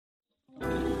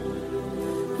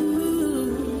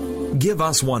Give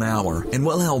us 1 hour and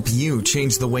we'll help you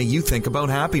change the way you think about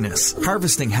happiness.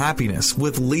 Harvesting Happiness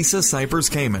with Lisa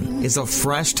Cypers-Kamen is a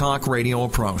fresh talk radio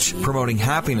approach promoting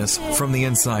happiness from the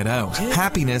inside out.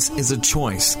 Happiness is a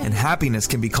choice, and happiness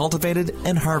can be cultivated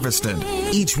and harvested.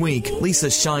 Each week,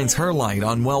 Lisa shines her light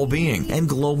on well-being and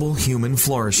global human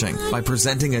flourishing by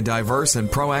presenting a diverse and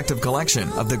proactive collection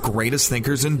of the greatest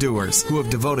thinkers and doers who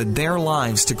have devoted their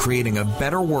lives to creating a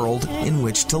better world in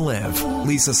which to live.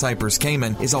 Lisa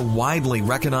Cypers-Kamen is a widely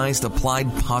recognized applied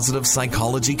positive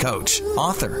psychology coach,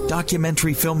 author,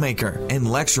 documentary filmmaker, and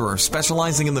lecturer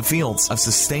specializing in the fields of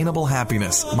sustainable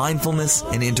happiness, mindfulness,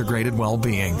 and integrated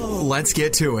well-being. Let's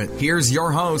get to it. Here's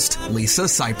your host, Lisa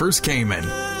Cypers-Kamen.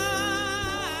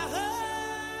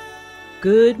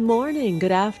 Good morning,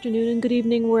 good afternoon, and good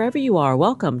evening wherever you are.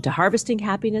 Welcome to Harvesting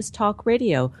Happiness Talk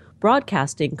Radio,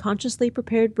 broadcasting consciously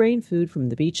prepared brain food from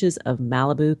the beaches of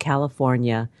Malibu,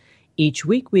 California. Each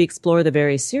week, we explore the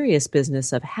very serious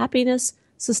business of happiness,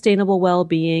 sustainable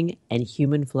well-being, and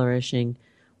human flourishing.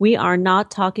 We are not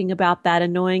talking about that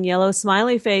annoying yellow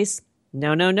smiley face.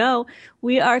 No.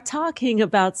 We are talking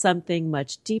about something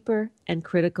much deeper and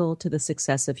critical to the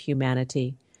success of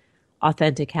humanity.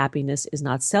 Authentic happiness is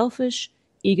not selfish,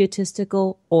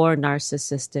 egotistical, or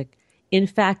narcissistic. In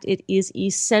fact, it is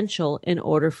essential in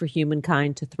order for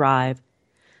humankind to thrive.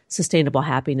 Sustainable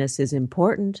happiness is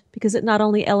important because it not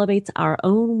only elevates our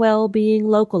own well-being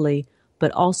locally,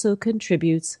 but also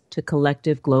contributes to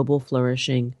collective global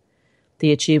flourishing.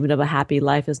 The achievement of a happy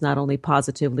life is not only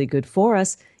positively good for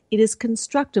us, it is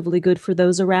constructively good for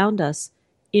those around us.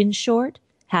 In short,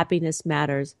 happiness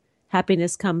matters.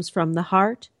 Happiness comes from the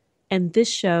heart, and this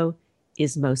show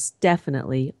is most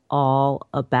definitely all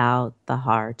about the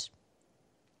heart.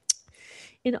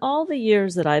 In all the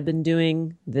years that I've been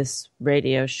doing this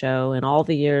radio show and all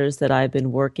the years that I've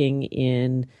been working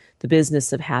in the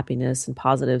business of happiness and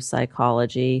positive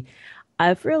psychology,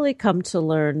 I've really come to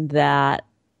learn that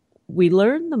we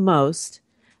learn the most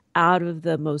out of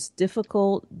the most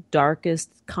difficult, darkest,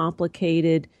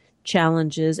 complicated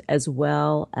challenges as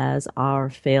well as our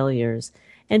failures.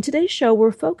 And today's show,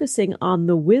 we're focusing on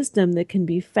the wisdom that can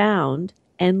be found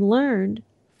and learned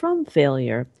from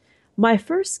failure. My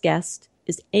first guest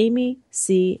is Amy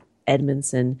C.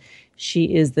 Edmondson.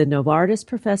 She is the Novartis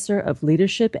Professor of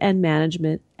Leadership and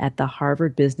Management at the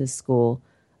Harvard Business School,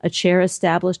 a chair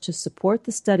established to support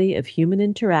the study of human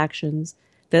interactions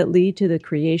that lead to the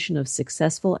creation of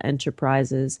successful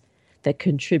enterprises that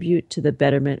contribute to the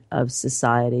betterment of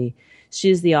society.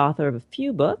 She is the author of a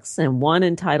few books, and one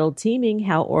entitled Teaming: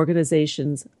 How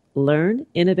Organizations Learn,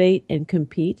 Innovate, and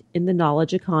Compete in the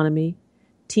Knowledge Economy,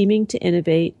 Teaming to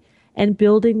Innovate, and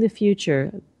Building the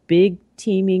Future, Big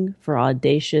Teaming for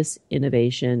Audacious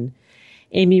Innovation.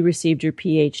 Amy received her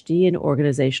PhD in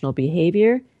Organizational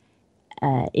Behavior.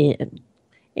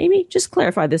 Amy, just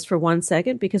clarify this for 1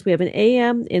 second, because we have an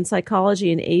AM in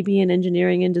Psychology and AB in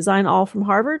Engineering and Design, all from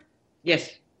Harvard? Yes,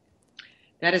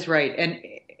 that is right. And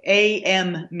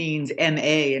AM means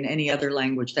MA in any other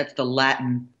language. That's the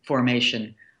Latin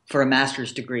formation for a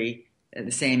master's degree,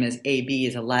 the same as AB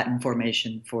is a Latin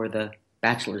formation for the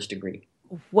bachelor's degree.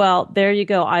 Well, there you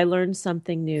go. I learned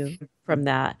something new from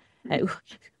that.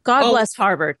 God bless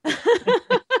Harvard.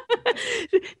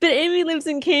 But Amy lives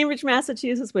in Cambridge,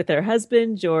 Massachusetts with her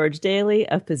husband, George Daly,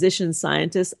 a physician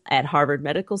scientist at Harvard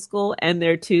Medical School, and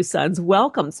their two sons.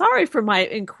 Welcome. Sorry for my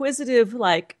inquisitive,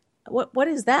 what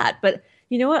is that? But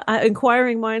you know what?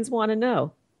 Inquiring minds want to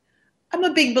know. I'm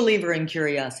a big believer in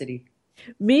curiosity.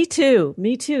 Me too.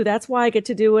 That's why I get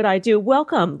to do what I do.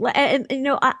 Welcome. And you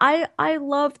know, I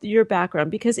love your background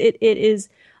because it is,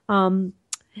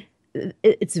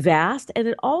 it's vast. And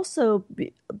it also,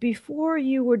 before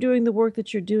you were doing the work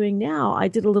that you're doing now, I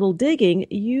did a little digging.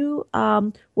 You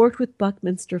worked with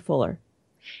Buckminster Fuller.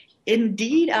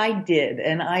 Indeed, I did.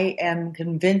 And I am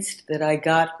convinced that I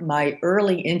got my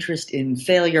early interest in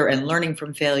failure and learning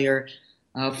from failure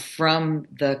from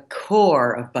the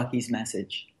core of Bucky's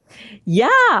message. Yeah,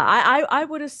 I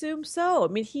would assume so. I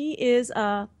mean, he is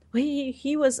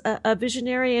he was a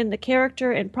visionary and a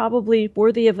character, and probably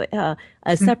worthy of a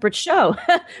separate show.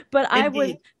 But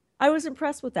I was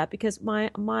impressed with that because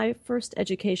my first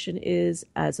education is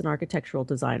as an architectural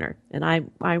designer, and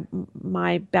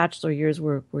my bachelor years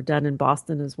were done in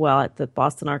Boston as well at the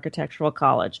Boston Architectural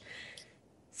College.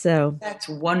 So that's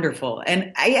wonderful,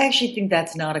 and I actually think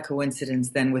that's not a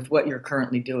coincidence then with what you're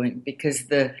currently doing, because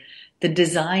the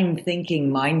design thinking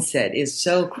mindset is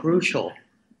so crucial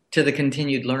to the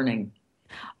continued learning.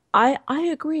 I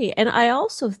agree. And I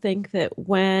also think that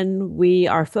when we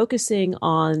are focusing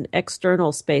on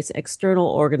external space, external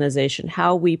organization,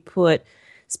 how we put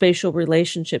spatial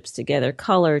relationships together,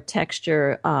 color,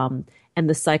 texture, and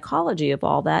the psychology of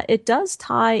all that, it does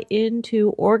tie into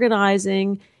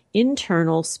organizing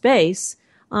internal space,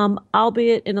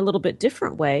 albeit in a little bit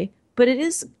different way, but it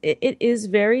is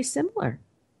very similar.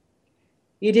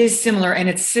 It is similar, and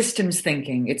it's systems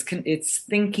thinking. It's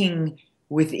thinking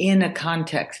within a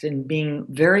context and being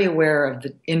very aware of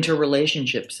the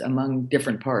interrelationships among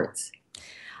different parts.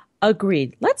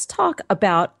 Agreed. Let's talk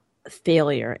about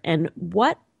failure and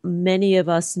what many of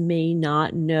us may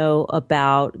not know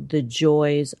about the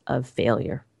joys of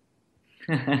failure.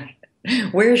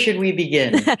 Where should we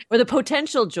begin? Or the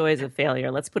potential joys of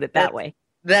failure. Let's put it that way.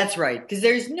 That's right, because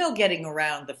there's no getting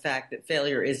around the fact that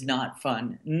failure is not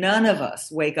fun. None of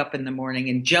us wake up in the morning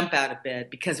and jump out of bed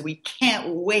because we can't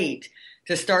wait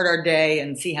to start our day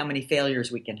and see how many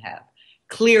failures we can have.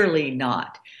 Clearly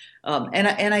not. And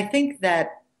I think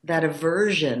that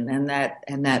aversion and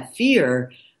that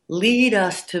fear lead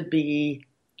us to be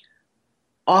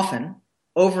often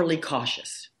overly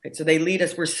cautious. Right? So they lead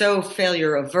us, we're so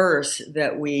failure averse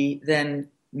that we then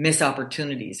miss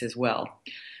opportunities as well.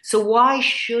 So why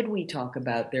should we talk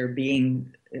about there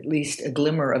being at least a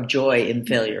glimmer of joy in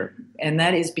failure? And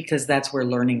that is because that's where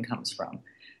learning comes from.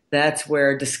 That's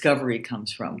where discovery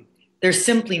comes from. There's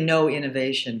simply no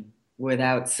innovation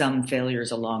without some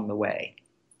failures along the way.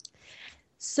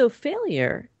 So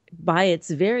failure, by its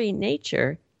very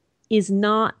nature, is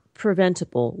not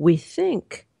preventable. We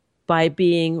think by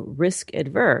being risk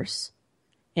adverse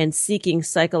and seeking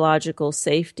psychological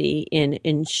safety in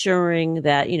ensuring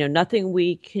that, nothing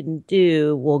we can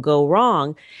do will go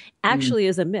wrong actually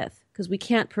is a myth because we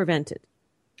can't prevent it.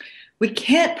 We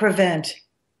can't prevent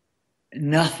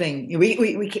nothing.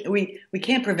 We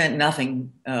can't prevent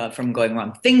nothing from going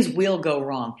wrong. Things will go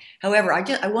wrong. However,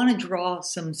 I want to draw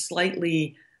some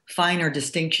slightly finer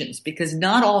distinctions because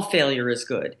not all failure is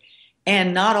good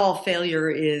and not all failure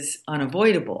is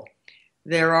unavoidable.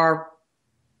 There are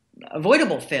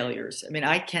avoidable failures. I mean,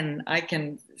 I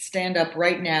can stand up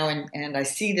right now and I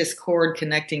see this cord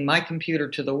connecting my computer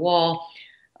to the wall.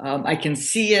 I can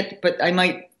see it, but I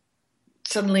might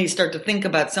suddenly start to think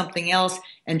about something else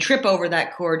and trip over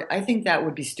that cord. I think that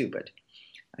would be stupid.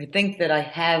 I think that I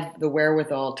have the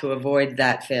wherewithal to avoid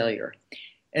that failure.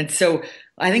 And so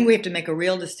I think we have to make a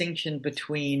real distinction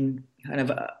between kind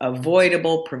of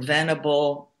avoidable,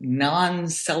 preventable,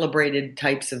 non-celebrated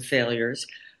types of failures.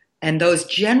 And those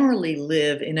generally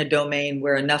live in a domain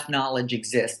where enough knowledge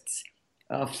exists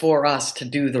for us to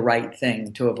do the right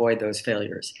thing to avoid those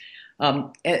failures.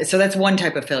 So that's one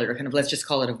type of failure, kind of let's just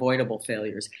call it avoidable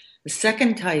failures. The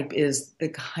second type is the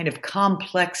kind of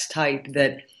complex type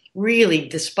that really,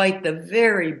 despite the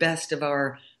very best of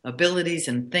our abilities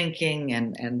and thinking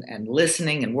and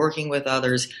listening and working with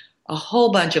others, a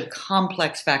whole bunch of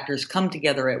complex factors come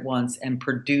together at once and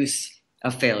produce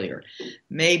a failure.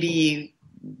 Maybe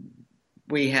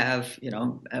we have,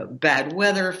 bad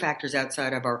weather, factors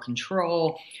outside of our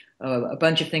control, a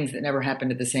bunch of things that never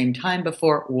happened at the same time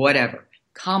before, whatever.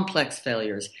 Complex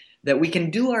failures that we can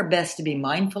do our best to be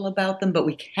mindful about them, but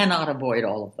we cannot avoid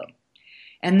all of them.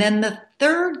 And then the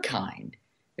third kind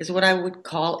is what I would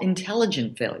call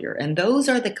intelligent failure. And those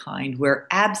are the kind where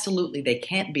absolutely they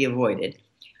can't be avoided.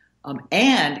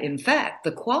 And in fact,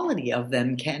 the quality of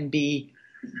them can be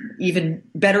even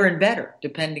better and better,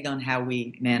 depending on how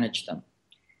we manage them.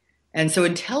 And so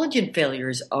intelligent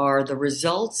failures are the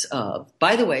results of,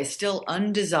 by the way, still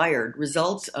undesired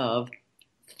results of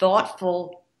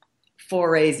thoughtful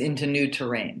forays into new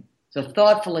terrain. So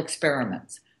thoughtful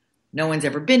experiments. No one's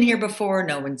ever been here before.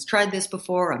 No one's tried this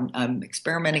before. I'm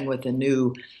experimenting with a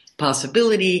new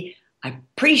possibility. I'm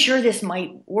pretty sure this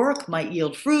might work, might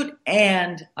yield fruit,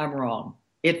 and I'm wrong.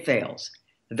 It fails.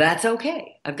 That's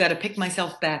okay. I've got to pick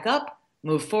myself back up,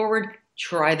 move forward,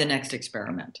 try the next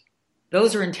experiment.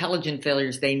 Those are intelligent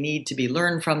failures. They need to be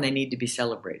learned from. They need to be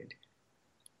celebrated.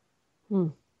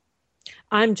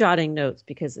 I'm jotting notes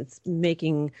because it's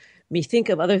making me think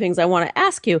of other things I want to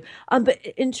ask you. But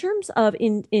in terms of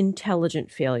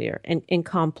intelligent failure and in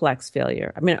complex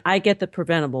failure, I mean, I get the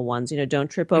preventable ones,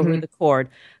 don't trip over the cord.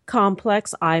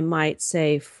 Complex, I might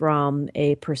say from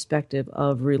a perspective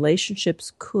of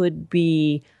relationships, could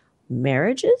be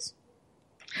marriages.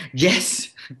 Yes.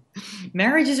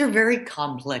 Marriages are very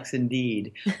complex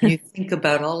indeed. You think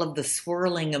about all of the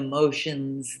swirling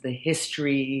emotions, the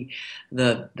history,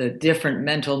 the different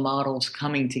mental models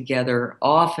coming together,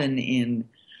 often in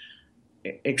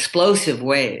explosive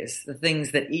ways, the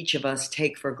things that each of us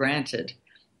take for granted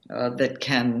that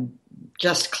can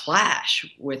just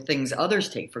clash with things others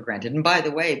take for granted. And by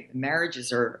the way,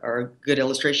 marriages are a good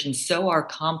illustration. So are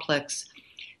complex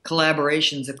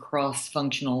collaborations across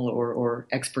functional or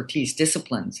expertise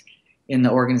disciplines in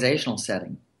the organizational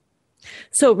setting.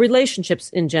 So relationships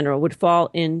in general would fall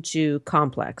into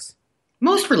complex.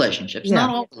 Most relationships, not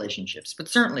all relationships, but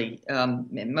certainly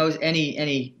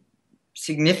any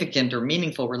significant or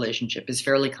meaningful relationship is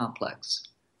fairly complex.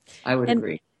 I would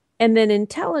agree. And then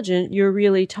intelligent, you're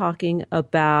really talking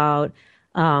about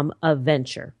a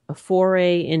venture, a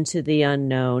foray into the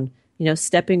unknown,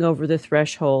 stepping over the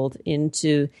threshold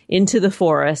into the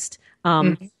forest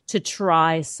to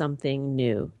try something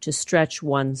new, to stretch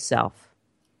oneself.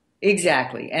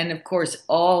 Exactly. And of course,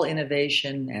 all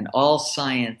innovation and all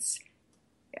science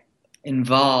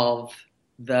involve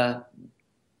the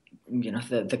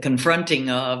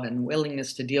confronting of and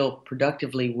willingness to deal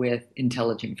productively with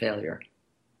intelligent failure.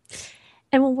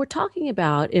 And when we're talking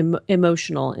about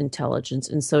emotional intelligence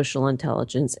and social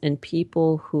intelligence and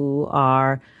people who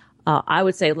are, I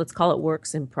would say, let's call it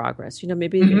works in progress.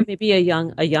 Maybe a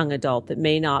young adult that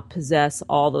may not possess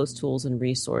all those tools and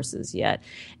resources yet,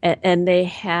 and they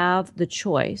have the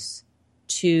choice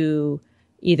to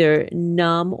either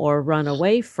numb or run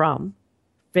away from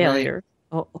failure,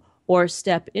 right, or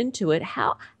step into it.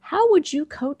 How would you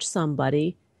coach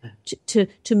somebody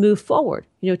to move forward,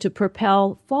 to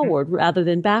propel forward rather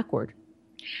than backward?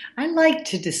 I like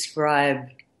to describe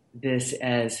this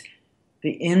as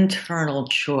the internal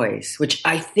choice, which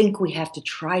I think we have to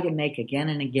try to make again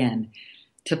and again,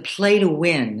 to play to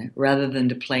win rather than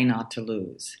to play not to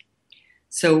lose.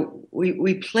 So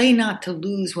we play not to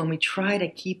lose when we try to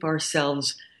keep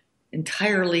ourselves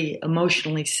entirely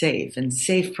emotionally safe and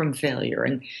safe from failure,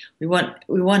 and we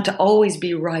want to always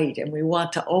be right, and we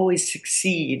want to always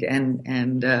succeed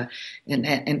and do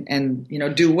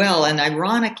well. And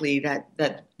ironically,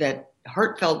 that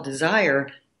heartfelt desire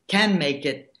can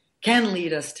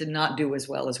lead us to not do as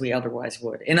well as we otherwise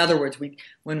would. In other words,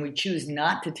 when we choose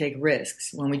not to take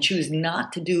risks, when we choose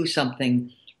not to do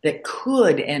something that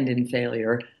could end in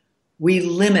failure, we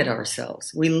limit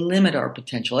ourselves. We limit our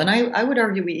potential. And I would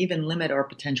argue we even limit our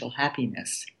potential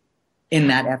happiness in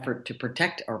that effort to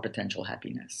protect our potential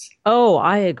happiness. Oh,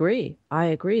 I agree.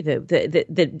 That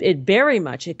it very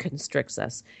much, it constricts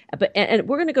us. And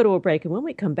we're going to go to a break. And when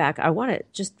we come back, I want to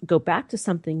just go back to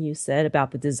something you said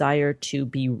about the desire to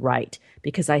be right,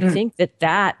 because I think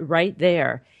that right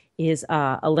there is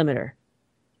a limiter.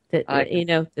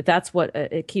 That's what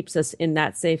it keeps us in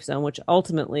that safe zone, which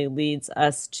ultimately leads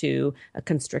us to a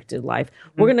constricted life.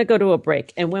 We're going to go to a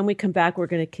break. And when we come back, we're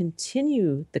going to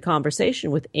continue the conversation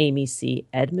with Amy C.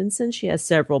 Edmondson. She has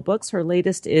several books. Her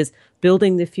latest is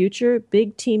Building the Future,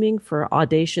 Big Teaming for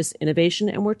Audacious Innovation.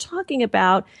 And we're talking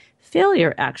about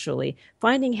failure, actually,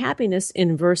 finding happiness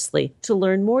inversely. To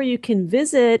learn more, you can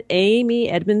visit Amy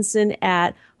Edmondson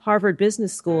at Harvard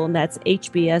Business School, and that's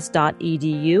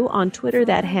hbs.edu. On Twitter,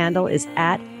 that handle is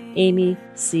at Amy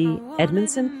C.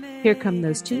 Edmondson. Here come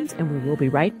those tunes, and we will be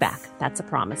right back. That's a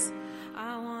promise.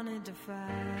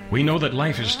 We know that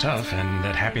life is tough and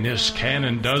that happiness can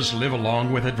and does live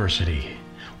along with adversity.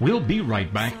 We'll be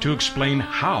right back to explain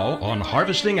how on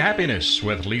Harvesting Happiness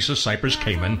with Lisa Cypers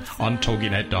Kamen on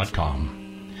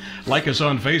TogiNet.com. Like us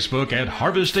on Facebook at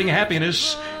Harvesting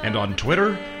Happiness and on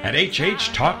Twitter at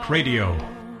HH Talk Radio.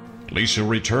 Lisa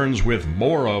returns with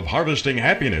more of Harvesting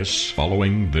Happiness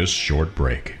following this short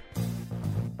break.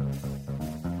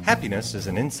 Happiness is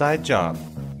an inside job.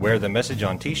 Wear the message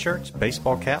on t-shirts,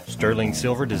 baseball caps, sterling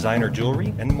silver designer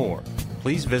jewelry, and more.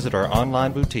 Please visit our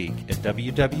online boutique at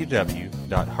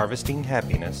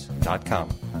www.harvestinghappiness.com.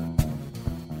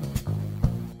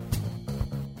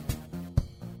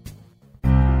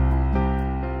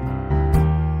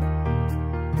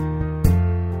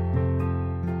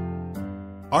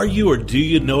 Are you or do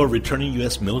you know a returning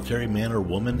U.S. military man or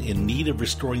woman in need of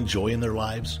restoring joy in their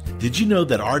lives? Did you know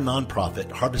that our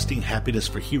nonprofit, Harvesting Happiness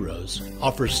for Heroes,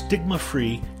 offers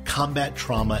stigma-free combat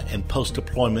trauma and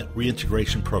post-deployment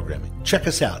reintegration programming? Check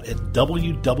us out at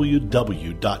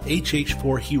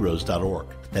www.hh4heroes.org.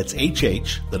 That's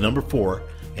HH, the number 4,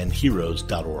 and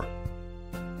heroes.org.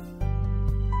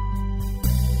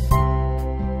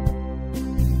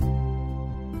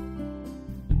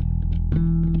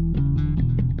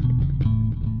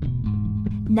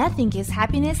 Nothing gives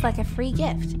happiness like a free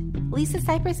gift. Lisa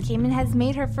Cypers Kamen has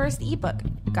made her first ebook,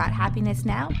 Got Happiness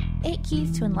Now? 8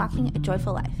 Keys to Unlocking a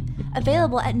Joyful Life,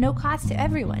 available at no cost to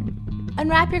everyone.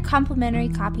 Unwrap your complimentary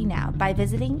copy now by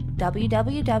visiting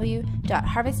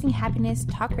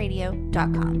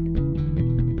www.harvestinghappinesstalkradio.com.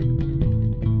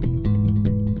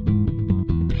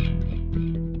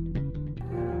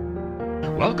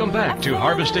 Welcome back to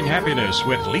Harvesting Happiness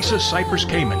with Lisa Cypers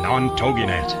Kamen on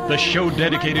TogiNet, the show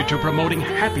dedicated to promoting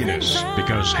happiness,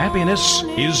 because happiness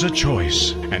is a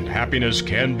choice, and happiness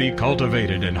can be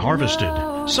cultivated and harvested.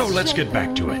 So let's get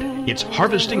back to it. It's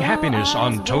Harvesting Happiness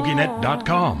on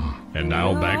TogiNet.com. And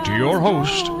now back to your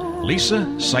host, Lisa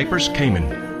Cypers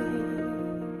Kamen.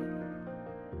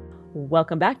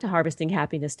 Welcome back to Harvesting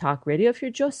Happiness Talk Radio. If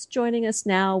you're just joining us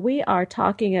now, we are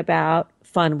talking about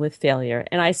fun with failure.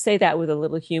 And I say that with a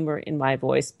little humor in my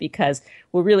voice because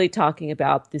we're really talking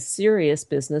about the serious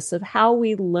business of how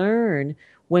we learn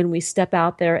when we step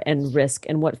out there and risk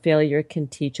and what failure can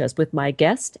teach us with my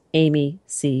guest, Amy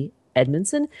C.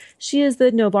 Edmondson. She is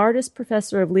the Novartis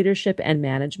Professor of Leadership and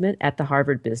Management at the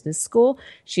Harvard Business School.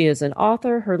 She is an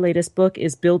author. Her latest book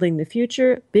is Building the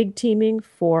Future, Big Teaming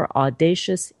for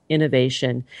Audacious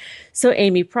Innovation. So,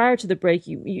 Amy, prior to the break,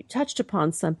 you touched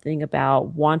upon something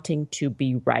about wanting to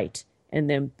be right. And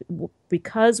then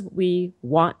because we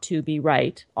want to be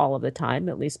right all of the time,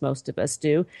 at least most of us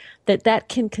do, that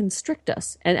can constrict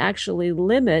us and actually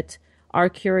limit our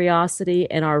curiosity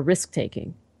and our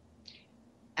risk-taking.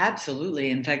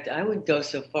 Absolutely. In fact, I would go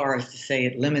so far as to say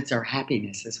it limits our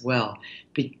happiness as well,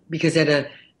 because at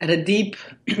a deep,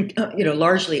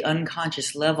 largely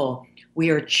unconscious level, we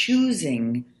are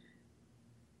choosing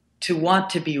to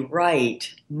want to be right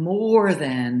more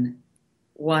than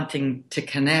wanting to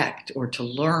connect or to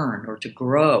learn or to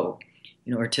grow,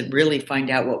 or to really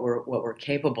find out what we're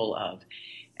capable of,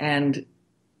 and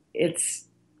it's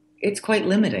quite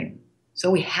limiting.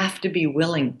 So we have to be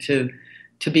willing to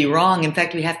be wrong. In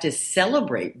fact, we have to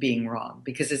celebrate being wrong,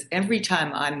 because every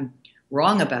time I'm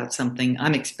wrong about something,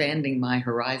 I'm expanding my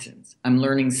horizons. I'm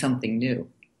learning something new.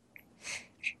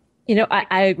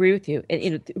 I agree with you.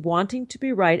 Wanting to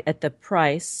be right at the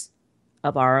price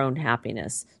of our own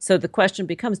happiness. So the question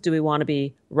becomes, do we want to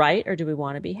be right or do we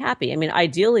want to be happy? I mean,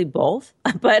 ideally both,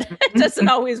 but it doesn't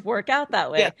always work out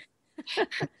that way. Yeah.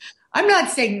 I'm not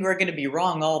saying we're going to be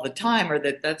wrong all the time or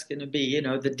that's going to be,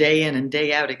 the day in and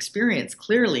day out experience.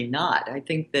 Clearly not. I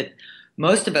think that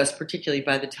most of us, particularly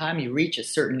by the time you reach a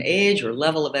certain age or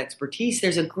level of expertise,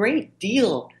 there's a great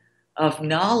deal of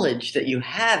knowledge that you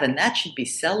have, and that should be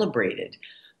celebrated.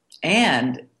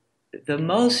 And the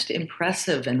most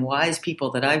impressive and wise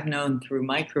people that I've known through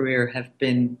my career have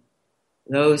been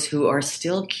those who are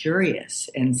still curious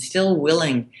and still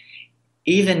willing.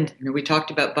 Even, we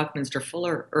talked about Buckminster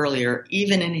Fuller earlier,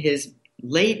 even in his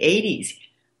late 80s,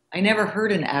 I never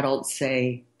heard an adult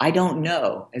say, I don't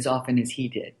know, as often as he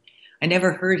did. I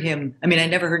never heard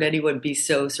anyone be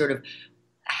so sort of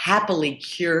happily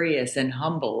curious and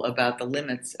humble about the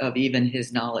limits of even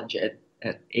his knowledge at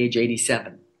age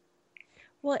 87.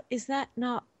 Well, is that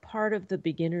not part of the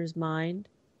beginner's mind?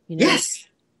 Yes.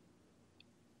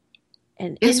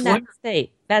 And in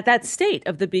that state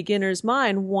of the beginner's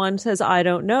mind, one says, I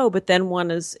don't know, but then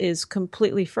one is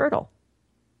completely fertile.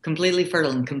 Completely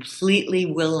fertile and completely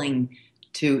willing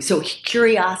to. So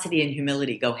curiosity and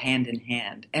humility go hand in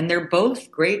hand. And they're both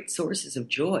great sources of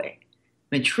joy.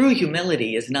 I mean, true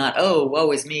humility is not, oh,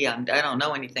 woe is me, I don't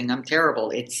know anything, I'm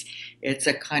terrible. It's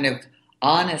a kind of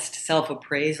honest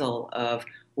self-appraisal of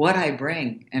what I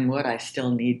bring and what I still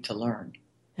need to learn.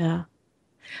 Yeah.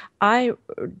 I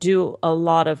do a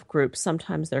lot of groups.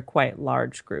 Sometimes they're quite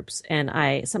large groups. And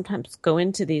I sometimes go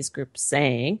into these groups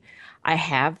saying, I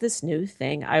have this new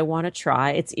thing I want to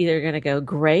try. It's either going to go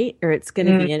great or it's going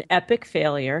to be an epic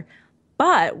failure,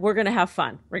 but we're going to have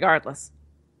fun regardless.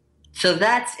 So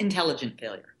that's intelligent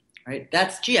failure, right?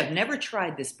 That's, I've never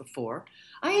tried this before.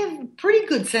 I have a pretty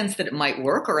good sense that it might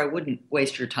work or I wouldn't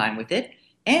waste your time with it.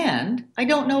 And I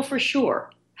don't know for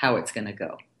sure how it's going to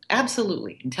go.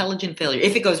 Absolutely. Intelligent failure.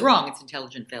 If it goes wrong, it's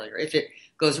intelligent failure. If it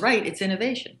goes right, it's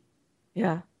innovation.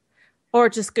 Yeah. Or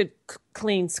just good,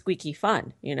 clean, squeaky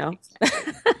fun,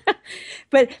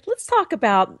 But let's talk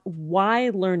about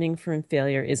why learning from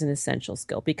failure is an essential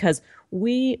skill, because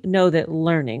we know that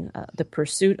learning, the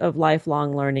pursuit of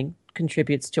lifelong learning,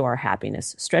 contributes to our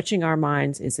happiness. Stretching our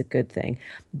minds is a good thing.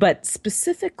 But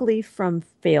specifically from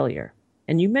failure,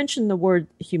 and you mentioned the word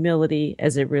humility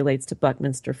as it relates to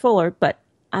Buckminster Fuller, but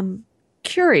I'm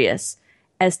curious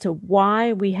as to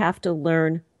why we have to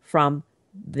learn from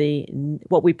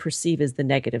what we perceive as the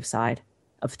negative side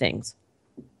of things.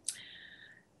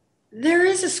 There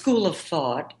is a school of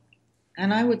thought,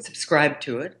 and I would subscribe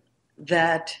to it,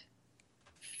 that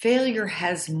failure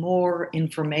has more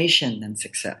information than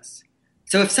success.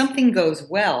 So if something goes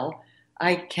well,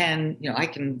 I can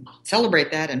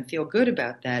celebrate that and feel good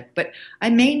about that, but I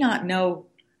may not know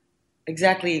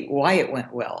exactly why it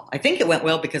went well. I think it went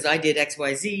well because I did X,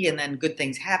 Y, Z, and then good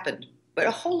things happened. But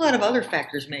a whole lot of other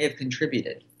factors may have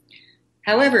contributed.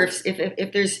 However,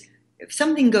 if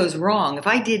something goes wrong, if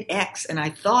I did X and I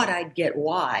thought I'd get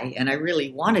Y and I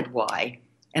really wanted Y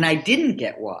and I didn't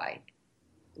get Y,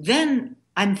 then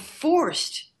I'm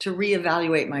forced to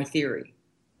reevaluate my theory.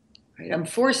 Right? I'm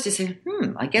forced to say,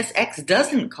 I guess X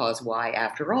doesn't cause Y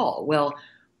after all. Well,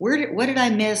 what did I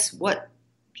miss? What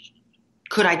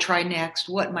could I try next?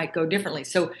 What might go differently?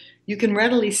 So you can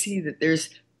readily see that there's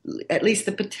at least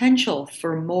the potential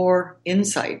for more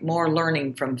insight, more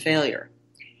learning from failure.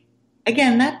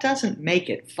 Again, that doesn't make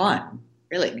it fun.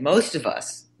 Really, most of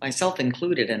us, myself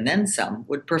included and then some,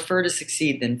 would prefer to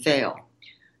succeed than fail.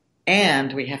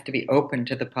 And we have to be open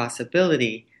to the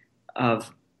possibility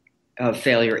of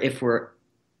failure if we're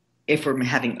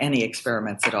having any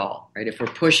experiments at all, right? If we're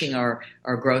pushing our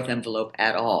growth envelope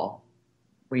at all,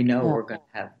 we know we're going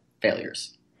to have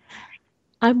failures.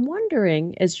 I'm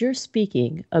wondering, as you're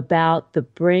speaking about the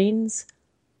brain's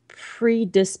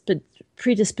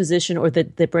predisposition or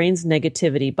the brain's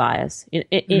negativity bias,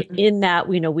 in that,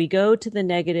 we go to the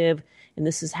negative, and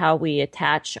this is how we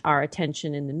attach our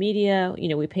attention in the media.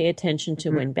 We pay attention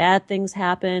to when bad things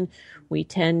happen. We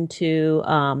tend to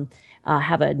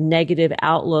have a negative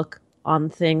outlook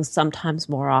on things, sometimes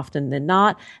more often than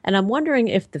not. And I'm wondering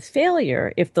if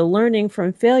the learning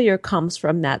from failure comes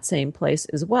from that same place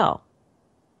as well.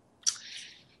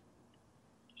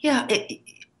 Yeah,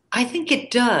 I think it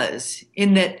does,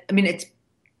 in that, it's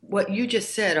what you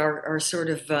just said, our sort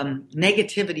of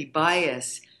negativity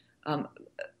bias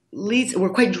leads, we're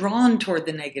quite drawn toward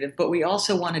the negative, but we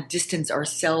also want to distance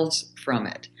ourselves from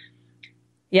it.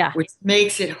 Yeah. Which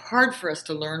makes it hard for us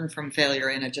to learn from failure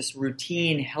in a just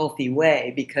routine, healthy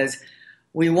way, because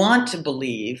we want to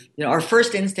believe, our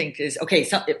first instinct is, okay,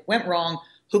 so it went wrong.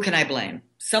 Who can I blame?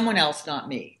 Someone else, not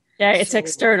me. Yeah, it's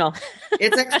external.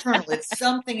 It's external. It's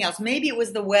something else. Maybe it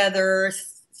was the weather,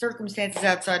 circumstances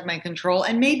outside my control,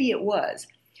 and maybe it was.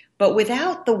 But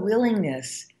without the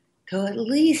willingness to at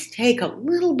least take a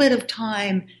little bit of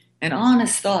time and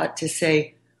honest thought to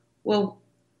say, well,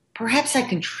 perhaps I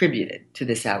contributed to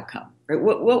this outcome. Right?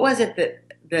 What was it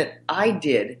that I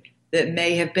did that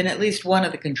may have been at least one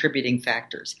of the contributing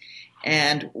factors?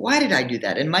 And why did I do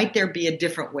that? And might there be a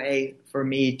different way for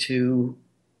me to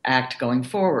act going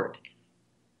forward?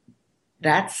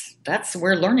 That's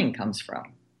where learning comes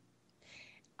from.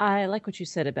 I like what you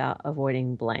said about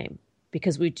avoiding blame,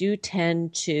 because we do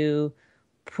tend to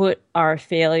put our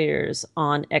failures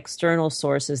on external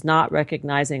sources, not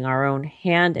recognizing our own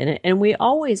hand in it. And we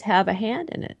always have a hand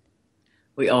in it.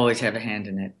 We always have a hand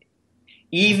in it.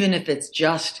 Even if it's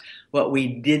just what we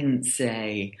didn't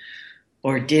say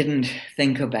or didn't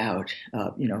think about,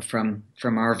 from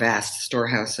our vast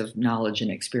storehouse of knowledge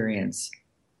and experience.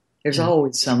 There's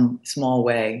always some small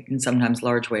way, and sometimes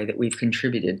large way, that we've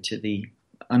contributed to the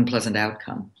unpleasant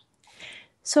outcome.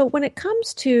 So when it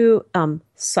comes to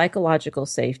psychological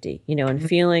safety, and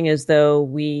feeling as though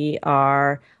we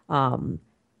are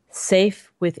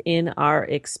safe within our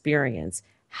experience,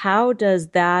 how does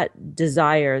that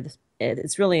desire,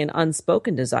 it's really an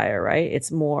unspoken desire, right?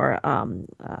 It's more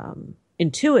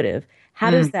intuitive.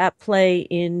 How does that play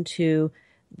into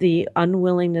the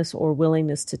unwillingness or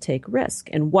willingness to take risk?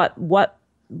 And what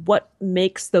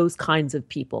makes those kinds of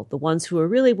people, the ones who are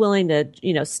really willing to,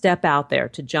 step out there,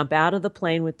 to jump out of the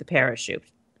plane with the parachute?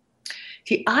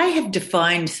 See, I have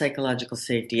defined psychological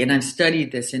safety, and I've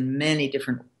studied this in many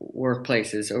different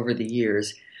workplaces over the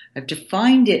years. I've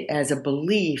defined it as a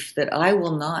belief that I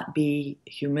will not be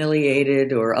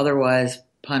humiliated or otherwise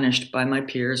punished by my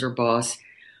peers or boss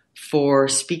for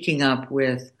speaking up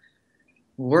with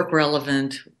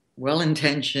work-relevant,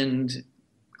 well-intentioned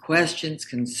questions,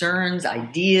 concerns,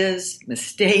 ideas,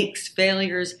 mistakes,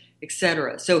 failures,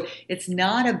 etc. So it's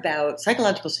not about,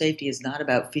 psychological safety is not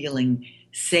about feeling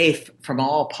safe from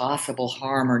all possible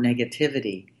harm or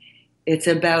negativity. It's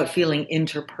about feeling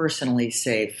interpersonally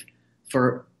safe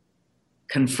for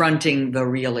confronting the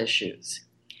real issues.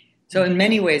 So in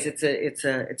many ways,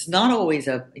 it's not always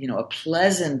a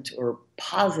pleasant or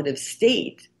positive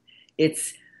state.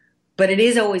 But it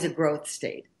is always a growth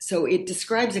state. So it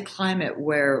describes a climate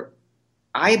where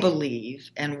I believe,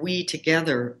 and we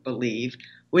together believe,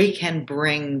 we can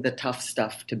bring the tough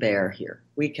stuff to bear here.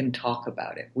 We can talk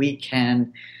about it. We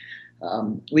can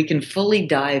fully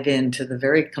dive into the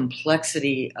very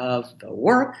complexity of the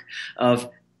work, of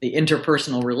the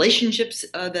interpersonal relationships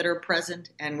that are present,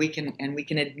 and we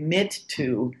can admit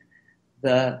to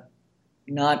the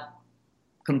not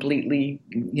completely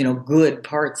good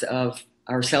parts of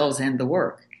ourselves and the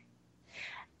work.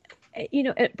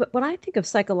 But when I think of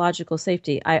psychological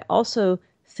safety, I also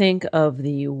think of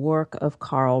the work of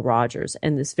Carl Rogers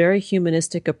and this very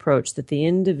humanistic approach that the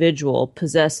individual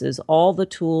possesses all the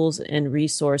tools and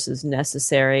resources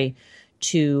necessary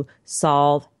to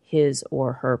solve his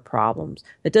or her problems.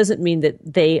 That doesn't mean that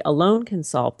they alone can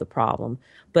solve the problem,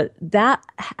 but that,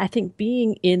 I think,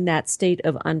 being in that state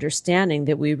of understanding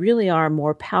that we really are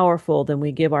more powerful than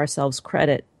we give ourselves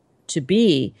credit to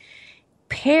be,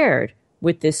 paired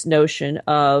with this notion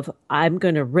of I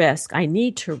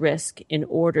need to risk in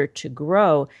order to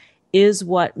grow, is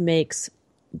what makes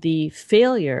the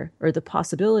failure or the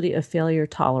possibility of failure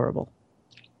tolerable.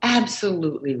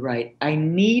 Absolutely right. I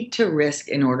need to risk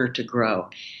in order to grow.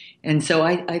 And so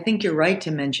I think you're right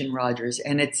to mention Rogers,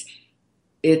 and it's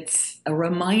a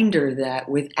reminder that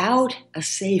without a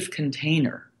safe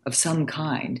container of some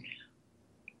kind,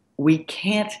 we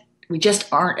just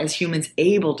aren't as humans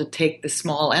able to take the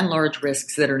small and large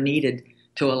risks that are needed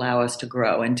to allow us to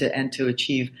grow and to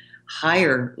achieve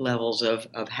higher levels of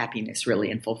happiness, really,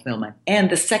 and fulfillment. And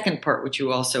the second part, which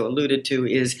you also alluded to,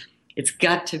 is it's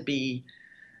got to be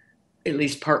at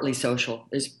least partly social.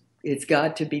 It's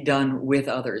got to be done with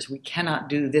others. We cannot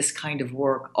do this kind of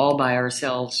work all by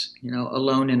ourselves,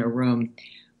 alone in a room.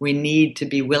 We need to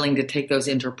be willing to take those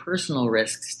interpersonal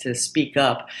risks, to speak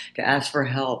up, to ask for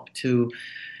help, to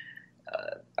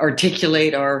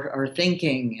articulate our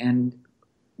thinking and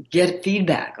get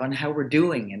feedback on how we're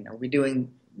doing, and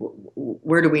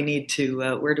where do we need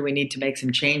to make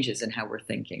some changes in how we're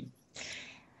thinking.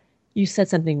 You said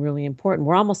something really important.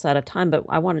 We're almost out of time, but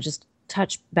I want to just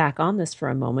touch back on this for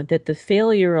a moment, that the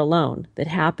failure alone that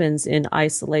happens in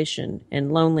isolation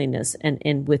and loneliness and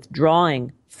in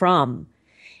withdrawing from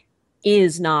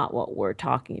is not what we're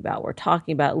talking about. We're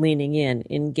talking about leaning in,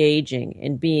 engaging,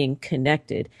 and being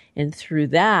connected. And through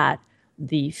that,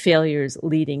 the failures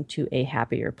leading to a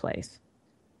happier place.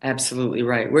 Absolutely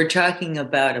right. We're talking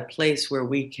about a place where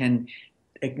we can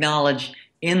acknowledge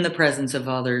in the presence of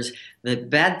others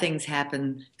that bad things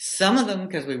happen, some of them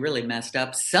because we really messed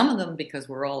up, some of them because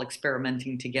we're all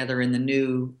experimenting together in the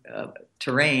new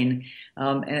terrain,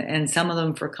 and some of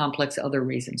them for complex other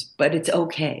reasons. But it's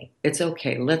okay. It's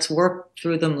okay. Let's work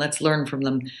through them. Let's learn from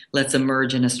them. Let's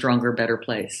emerge in a stronger, better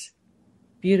place.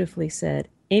 Beautifully said.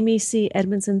 Amy C.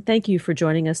 Edmondson, thank you for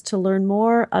joining us. To learn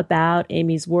more about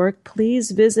Amy's work,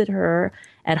 please visit her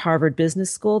at Harvard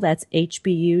Business School. That's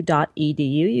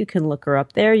hbu.edu. You can look her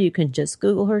up there. You can just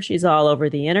Google her. She's all over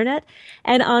the internet.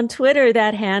 And on Twitter,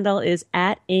 that handle is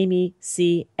at Amy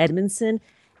C. Edmondson.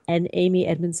 And Amy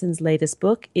Edmondson's latest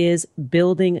book is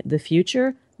Building the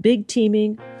Future, Big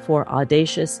Teaming for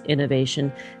Audacious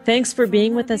Innovation. Thanks for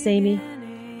being with us, Amy.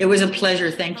 It was a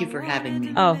pleasure. Thank you for having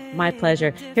me. Oh, my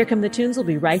pleasure. Here come the tunes. We'll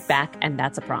be right back, and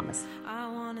that's a promise.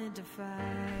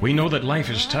 We know that life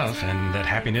is tough and that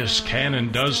happiness can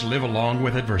and does live along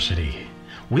with adversity.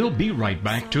 We'll be right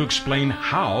back to explain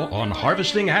how on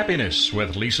Harvesting Happiness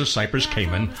with Lisa Cypers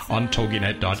Kamen on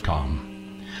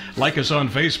TogiNet.com. Like us on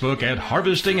Facebook at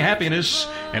Harvesting Happiness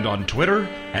and on Twitter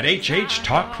at HH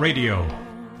Talk Radio.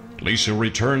 Lisa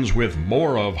returns with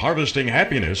more of Harvesting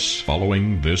Happiness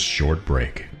following this short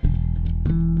break.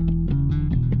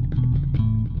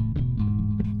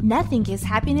 Nothing gives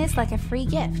happiness like a free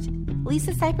gift.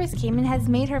 Lisa Cypers Kamen has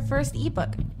made her first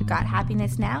ebook, Got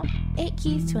Happiness Now? 8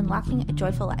 Keys to Unlocking a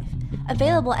Joyful Life,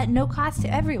 available at no cost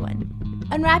to everyone.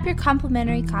 Unwrap your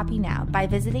complimentary copy now by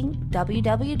visiting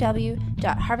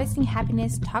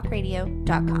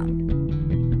www.harvestinghappinesstalkradio.com.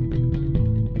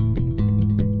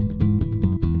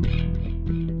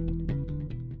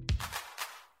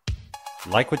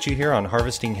 Like what you hear on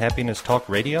Harvesting Happiness Talk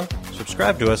Radio?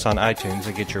 Subscribe to us on iTunes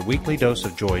and get your weekly dose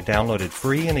of joy downloaded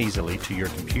free and easily to your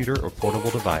computer or portable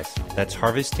device. That's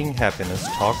Harvesting Happiness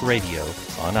Talk Radio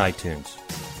on iTunes.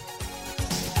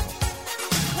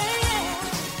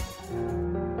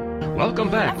 Welcome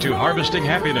back to Harvesting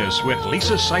Happiness with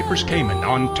Lisa Cypers Kamen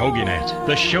on TogiNet,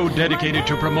 the show dedicated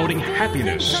to promoting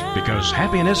happiness, because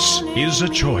happiness is a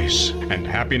choice, and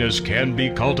happiness can be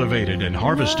cultivated and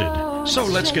harvested. So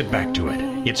let's get back to it.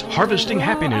 It's Harvesting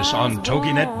Happiness on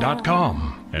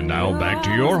TogiNet.com. And now back to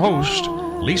your host,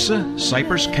 Lisa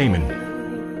Cypers Kamen.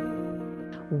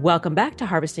 Welcome back to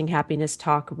Harvesting Happiness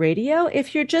Talk Radio.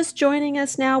 If you're just joining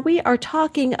us now, we are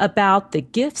talking about the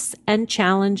gifts and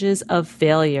challenges of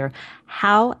failure,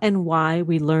 how and why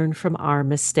we learn from our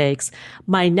mistakes.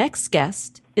 My next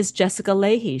guest is Jessica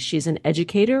Lahey. She's an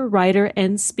educator, writer,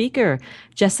 and speaker.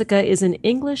 Jessica is an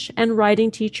English and writing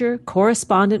teacher,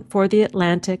 correspondent for The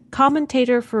Atlantic,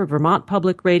 commentator for Vermont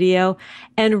Public Radio,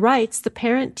 and writes the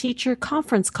parent-teacher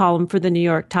conference column for the New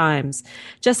York Times.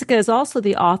 Jessica is also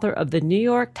the author of the New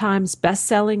York Times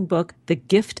best-selling book, The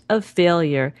Gift of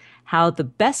Failure: how the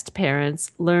best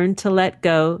parents learn to let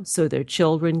go so their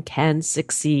children can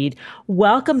succeed.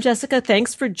 Welcome, Jessica.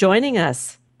 Thanks for joining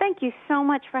us. Thank you so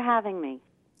much for having me.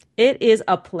 It is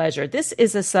a pleasure. This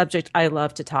is a subject I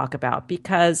love to talk about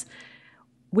because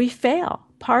we fail.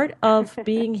 Part of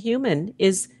being human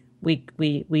is we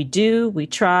do, we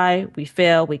try, we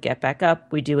fail, we get back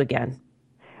up, we do again.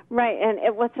 Right, and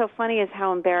what's so funny is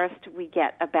how embarrassed we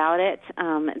get about it.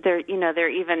 There are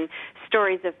even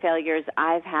stories of failures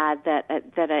I've had that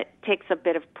it takes a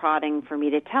bit of prodding for me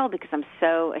to tell because I'm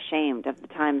so ashamed of the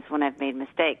times when I've made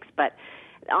mistakes. But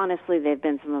honestly, they've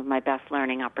been some of my best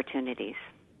learning opportunities.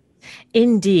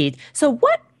 Indeed. So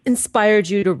what inspired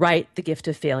you to write The Gift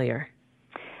of Failure?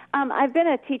 I've been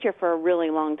a teacher for a really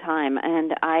long time,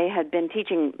 and I had been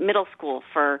teaching middle school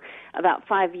for about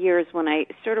 5 years when I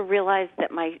sort of realized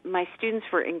that my students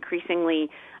were increasingly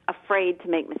afraid to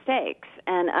make mistakes.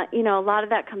 And, a lot of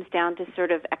that comes down to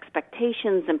sort of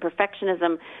expectations and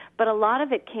perfectionism, but a lot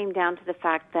of it came down to the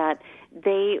fact that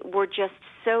they were just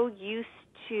so used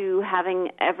to having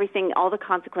everything, all the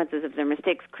consequences of their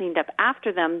mistakes cleaned up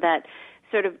after them that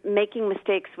sort of making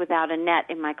mistakes without a net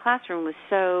in my classroom was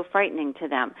so frightening to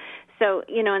them. So,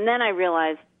 and then I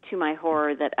realized to my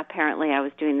horror that apparently I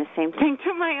was doing the same thing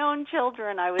to my own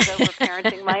children. I was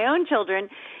overparenting my own children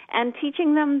and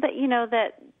teaching them that,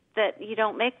 that you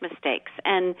don't make mistakes.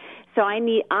 And so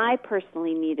I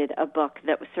personally needed a book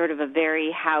that was sort of a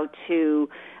very how to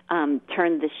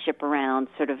turn this ship around,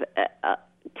 sort of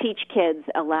teach kids,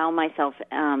 allow myself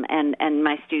and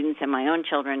my students and my own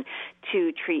children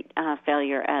to treat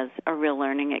failure as a real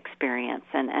learning experience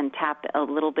and tap a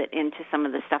little bit into some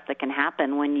of the stuff that can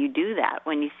happen when you do that,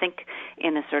 when you think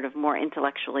in a sort of more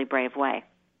intellectually brave way.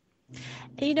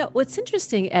 What's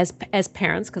interesting as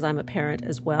parents, because I'm a parent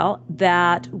as well,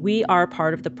 that we are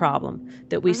part of the problem,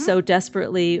 that we so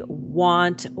desperately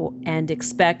want and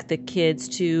expect the kids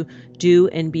to do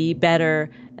and be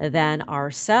better than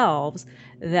ourselves,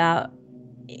 that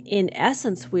in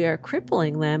essence we are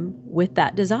crippling them with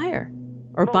that desire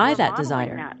or by that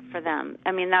desire. That for them.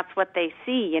 I mean, that's what they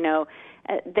see,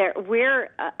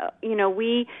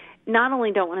 we not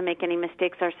only don't want to make any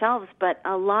mistakes ourselves, but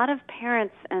a lot of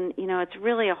parents, and, it's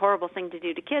really a horrible thing to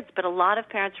do to kids, but a lot of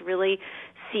parents really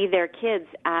see their kids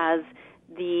as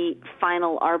the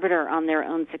final arbiter on their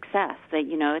own success. That,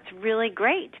 it's really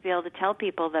great to be able to tell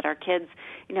people that our kids,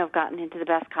 have gotten into the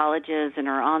best colleges and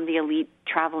are on the elite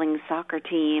traveling soccer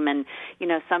team, and,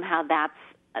 somehow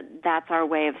that's our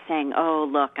way of saying, oh,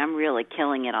 look, I'm really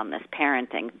killing it on this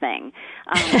parenting thing.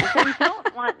 So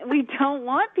we don't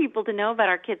want people to know about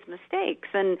our kids' mistakes,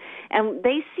 and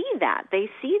they see that. They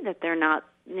see that they're not,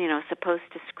 supposed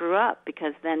to screw up,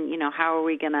 because then, how are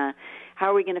we gonna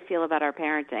feel about our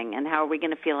parenting, and how are we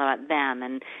gonna feel about them?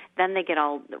 And then they get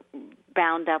all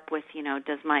bound up with,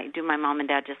 do my mom and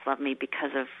dad just love me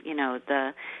because of,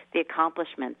 the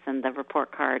accomplishments and the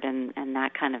report card and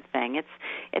that kind of thing.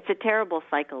 It's a terrible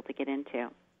cycle to get into.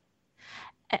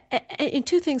 And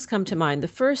two things come to mind. The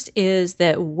first is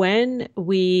that when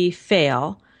we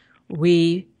fail,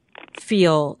 we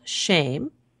feel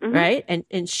shame, right?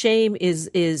 And shame is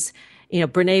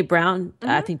Brene Brown,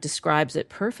 I think, describes it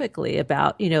perfectly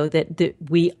about, that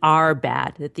we are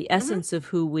bad, that the essence of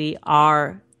who we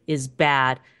are is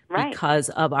bad because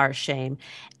of our shame,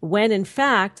 when in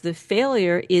fact the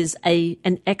failure is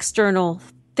an external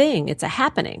thing. It's a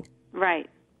happening. Right.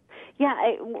 Yeah.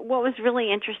 What was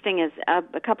really interesting is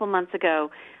a couple months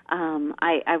ago,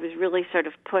 I was really sort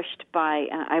of pushed by,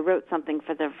 I wrote something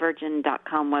for the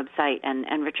Virgin.com website,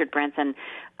 and Richard Branson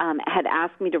had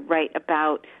asked me to write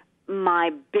about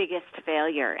my biggest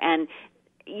failure. And,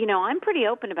 I'm pretty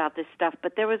open about this stuff,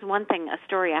 but there was one thing, a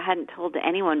story I hadn't told to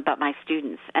anyone but my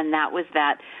students, and that was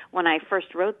that when I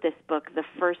first wrote this book, the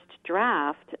first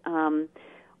draft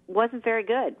wasn't very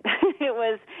good. It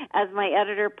was, as my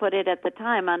editor put it at the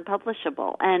time,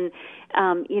 unpublishable. And,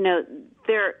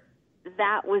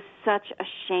 that was such a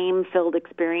shame-filled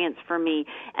experience for me.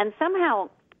 And somehow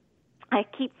I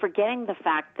keep forgetting the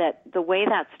fact that the way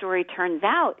that story turns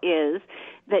out is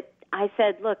that I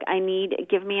said, look,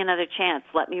 give me another chance.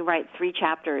 Let me write 3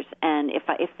 chapters. And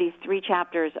if these 3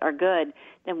 chapters are good,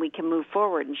 then we can move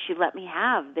forward. And she let me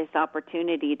have this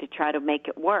opportunity to try to make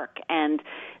it work. And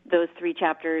those 3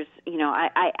 chapters,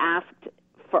 I asked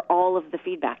for all of the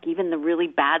feedback, even the really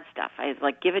bad stuff. I was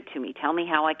like, give it to me. Tell me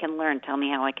how I can learn. Tell me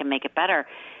how I can make it better.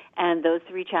 And those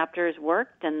 3 chapters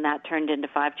worked, and that turned into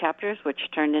 5 chapters, which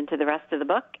turned into the rest of the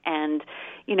book. And,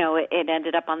 it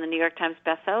ended up on the New York Times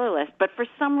bestseller list. But for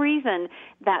some reason,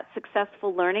 that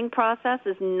successful learning process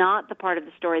is not the part of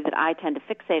the story that I tend to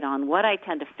fixate on. What I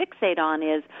tend to fixate on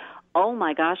is oh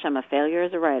my gosh, I'm a failure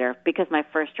as a writer because my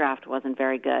first draft wasn't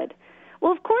very good.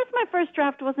 Well, of course my first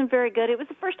draft wasn't very good. It was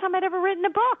the first time I'd ever written a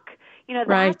book. You know,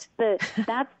 right.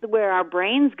 that's where our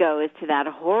brains go, is to that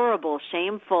horrible,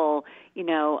 shameful, you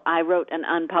know, I wrote an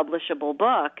unpublishable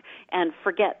book, and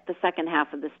forget the second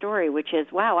half of the story, which is,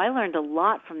 wow, I learned a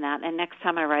lot from that, and next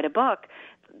time I write a book,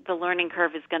 the learning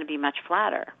curve is going to be much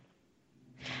flatter.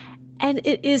 And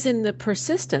it is in the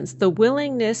persistence, the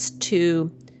willingness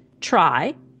to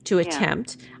try, to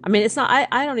attempt. I mean, it's not,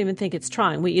 I don't even think it's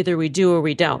trying. We do or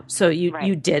we don't. So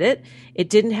you did it. It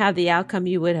didn't have the outcome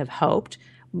you would have hoped.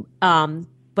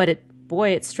 But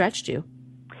it stretched you.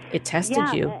 It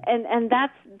tested you. And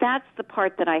that's the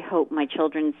part that I hope my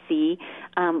children see.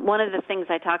 One of the things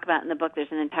I talk about in the book,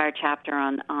 there's an entire chapter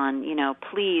on, you know,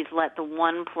 please let the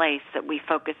one place that we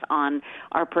focus on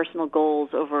our personal goals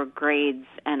over grades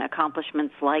and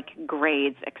accomplishments like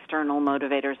grades, external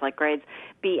motivators like grades,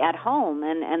 be at home.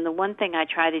 And the one thing I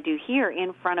try to do here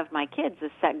in front of my kids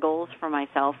is set goals for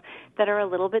myself that are a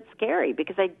little bit scary,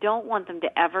 because I don't want them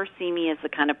to ever see me as the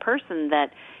kind of person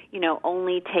that, you know,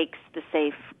 only takes the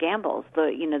safe gambles,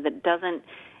 that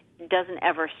doesn't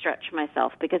ever stretch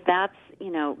myself, because that's, you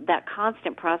know, that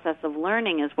constant process of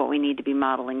learning is what we need to be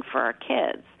modeling for our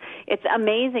kids. It's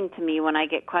amazing to me when I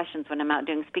get questions when I'm out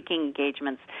doing speaking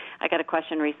engagements. I got a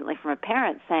question recently from a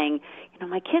parent saying, you know,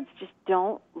 my kids just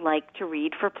don't like to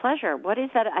read for pleasure. What is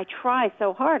that? I try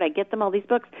so hard. I get them all these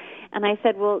books. And I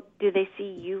said, well, do they see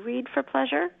you read for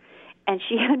pleasure? And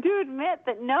she had to admit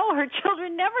that no, her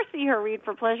children never see her read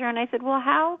for pleasure. And I said, well,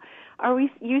 how are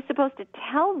you supposed to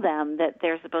tell them that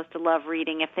they're supposed to love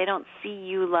reading if they don't see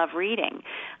you love reading?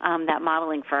 That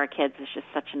modeling for our kids is just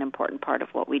such an important part of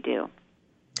what we do.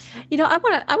 You know, I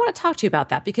want to talk to you about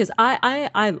that, because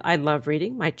I love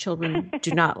reading. My children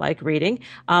do not like reading,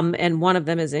 and one of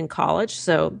them is in college,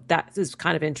 so that is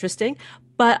kind of interesting.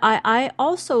 But I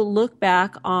also look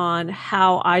back on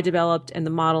how I developed and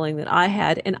the modeling that I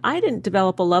had, and I didn't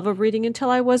develop a love of reading until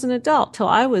I was an adult, till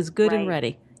I was good and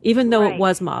ready, even though it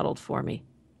was modeled for me.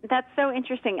 That's so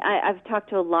interesting. I've talked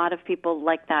to a lot of people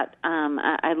like that.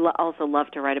 I also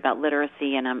love to write about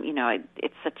literacy, and you know,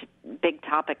 it's such a big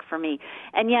topic for me.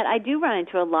 And yet, I do run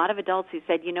into a lot of adults who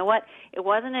said, you know what? It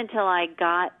wasn't until I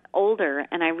got older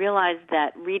and I realized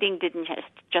that reading didn't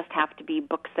just have to be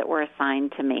books that were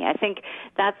assigned to me. I think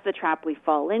that's the trap we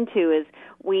fall into. Is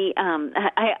we?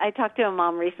 I talked to a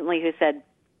mom recently who said,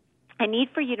 I need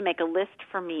for you to make a list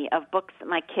for me of books that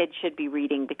my kids should be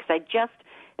reading, because I just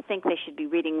think they should be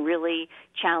reading really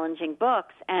challenging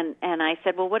books. And I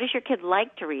said, well, what does your kid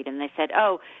like to read? And they said,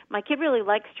 oh, my kid really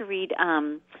likes to read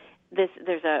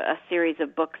there's a series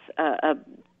of books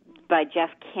by Jeff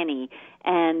Kinney,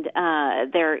 and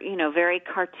they're, you know, very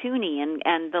cartoony,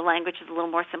 and the language is a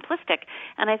little more simplistic.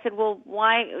 And I said, well,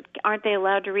 why aren't they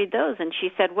allowed to read those? And she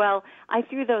said, well, I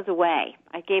threw those away.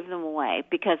 I gave them away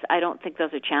because I don't think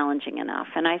those are challenging enough.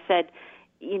 And I said,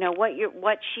 you know,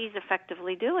 what she's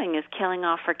effectively doing is killing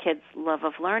off her kids' love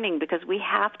of learning, because we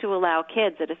have to allow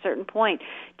kids at a certain point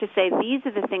to say, these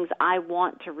are the things I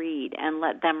want to read, and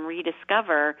let them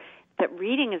rediscover that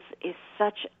reading is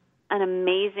such an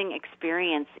amazing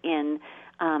experience in,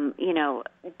 you know,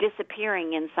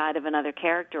 disappearing inside of another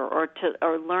character,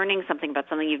 or learning something about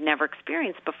something you've never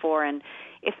experienced before. And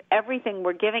if everything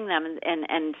we're giving them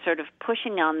and sort of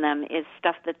pushing on them is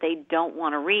stuff that they don't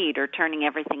want to read, or turning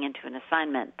everything into an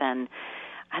assignment, then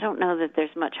I don't know that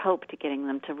there's much hope to getting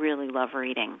them to really love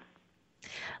reading.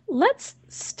 Let's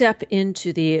step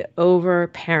into the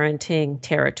overparenting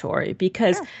territory,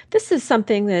 because this is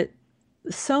something that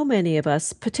so many of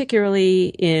us, particularly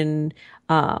in,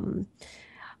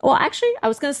 well, actually, I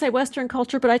was going to say Western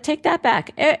culture, but I take that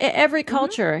back. Every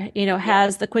culture, you know,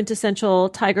 has the quintessential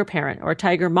tiger parent or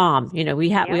tiger mom. You know,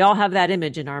 we all have that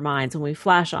image in our minds, and we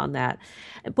flash on that.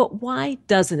 But why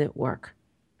doesn't it work?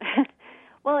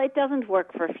 Well, it doesn't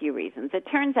work for a few reasons. It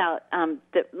turns out,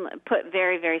 that, put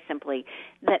very, very simply,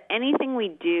 that anything we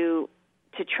do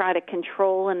to try to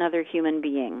control another human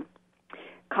being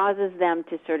causes them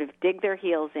to sort of dig their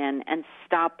heels in and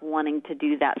stop wanting to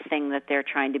do that thing that they're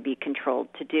trying to be controlled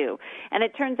to do. And it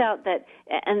turns out that,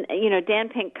 and you know, Dan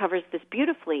Pink covers this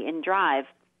beautifully in Drive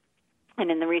and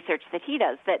in the research that he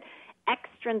does, that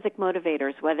extrinsic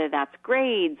motivators, whether that's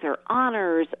grades or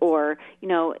honors or, you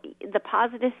know, the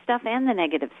positive stuff and the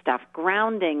negative stuff,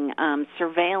 grounding,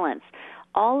 surveillance,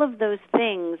 all of those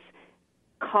things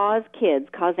cause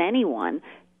anyone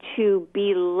to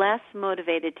be less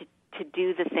motivated to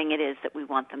do the thing it is that we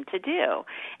want them to do.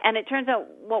 And it turns out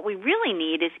what we really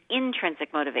need is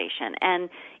intrinsic motivation. And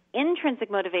intrinsic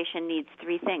motivation needs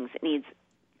three things.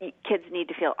 Kids need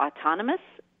to feel autonomous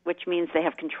which means they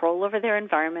have control over their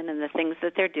environment and the things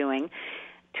that they're doing,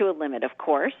 to a limit, of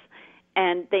course.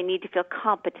 And they need to feel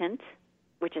competent,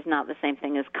 which is not the same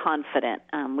thing as confident.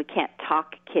 We can't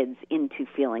talk kids into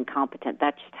feeling competent.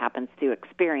 That just happens through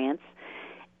experience.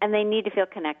 And they need to feel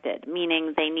connected,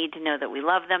 meaning they need to know that we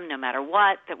love them no matter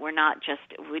what, that we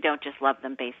don't just love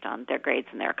them based on their grades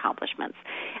and their accomplishments.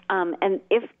 And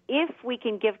if we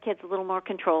can give kids a little more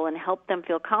control and help them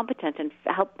feel competent and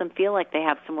help them feel like they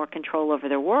have some more control over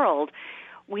their world,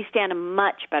 we stand a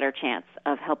much better chance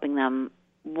of helping them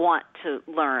want to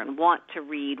learn, want to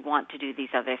read, want to do these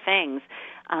other things.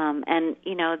 And,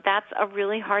 that's a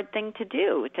really hard thing to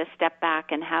do, to step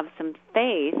back and have some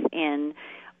faith in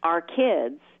our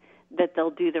kids that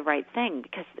they'll do the right thing,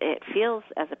 because it feels,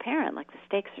 as a parent, like the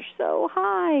stakes are so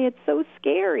high. It's so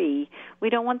scary. We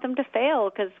don't want them to fail,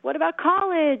 because what about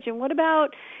college? And what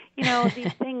about,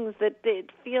 these things that it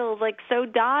feels like so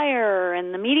dire,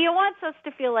 and the media wants us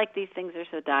to feel like these things are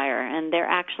so dire, and they're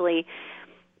actually,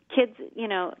 kids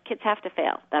have to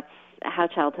fail. That's how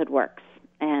childhood works.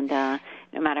 And no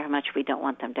matter how much we don't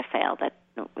want them to fail,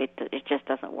 it just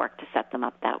doesn't work to set them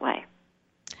up that way.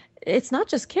 It's not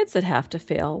just kids that have to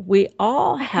fail. We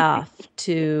all have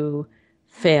to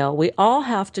fail. We all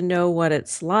have to know what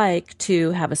it's like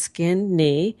to have a skinned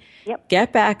knee,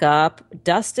 get back up,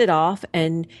 dust it off,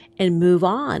 and move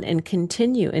on and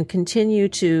continue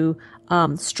to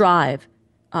strive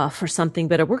for something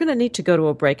better. We're going to need to go to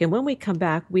a break. And when we come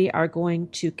back, we are going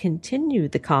to continue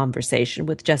the conversation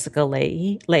with Jessica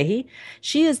Lahey.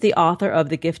 She is the author of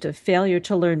The Gift of Failure.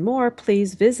 To learn more,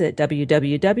 please visit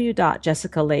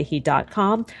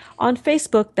www.jessicalahey.com. On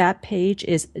Facebook, that page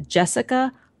is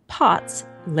Jessica Potts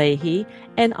Lahey.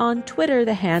 And on Twitter,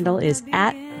 the handle is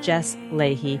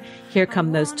 @JessLahey. Here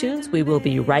come those tunes. We will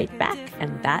be right back.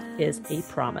 And that is a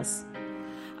promise.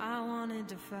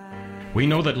 We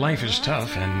know that life is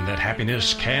tough and that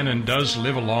happiness can and does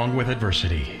live along with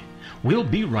adversity. We'll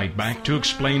be right back to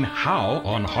explain how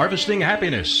on Harvesting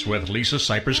Happiness with Lisa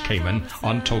Cypers Kamen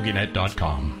on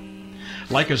TogiNet.com.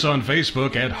 Like us on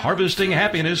Facebook at Harvesting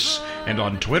Happiness and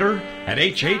on Twitter at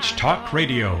HH Talk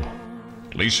Radio.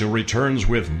 Lisa returns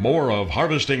with more of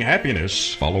Harvesting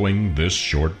Happiness following this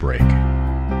short break.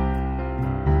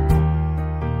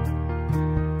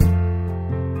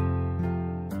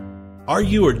 Are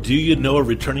you or do you know a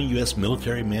returning U.S.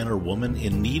 military man or woman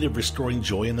in need of restoring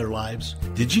joy in their lives?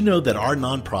 Did you know that our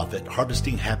nonprofit,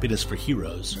 Harvesting Happiness for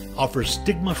Heroes, offers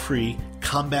stigma-free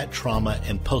combat trauma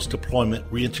and post-deployment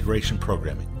reintegration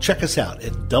programming? Check us out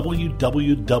at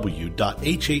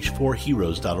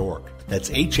www.hh4heroes.org. That's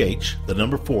HH, the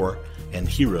number 4, and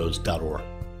heroes.org.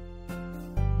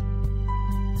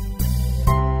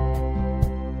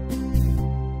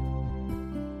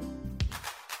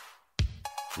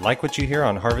 Like what you hear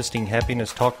on Harvesting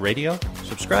Happiness Talk Radio?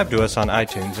 Subscribe to us on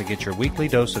iTunes and get your weekly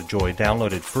dose of joy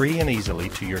downloaded free and easily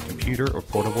to your computer or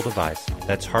portable device.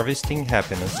 That's Harvesting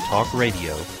Happiness Talk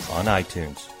Radio on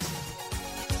iTunes.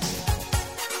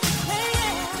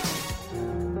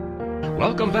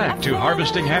 Welcome back to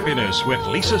Harvesting Happiness with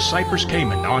Lisa Cypers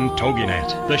Kamen on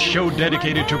TogiNet, the show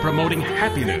dedicated to promoting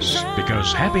happiness,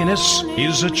 because happiness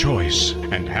is a choice,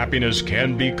 and happiness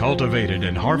can be cultivated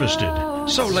and harvested.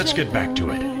 So let's get back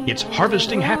to it. It's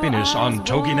Harvesting Happiness on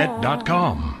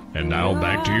TogiNet.com. And now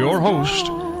back to your host,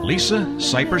 Lisa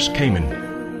Cypers Kamen.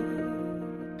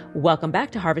 Welcome back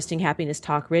to Harvesting Happiness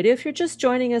Talk Radio. If you're just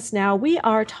joining us now, we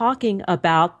are talking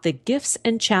about the gifts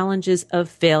and challenges of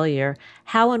failure,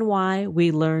 how and why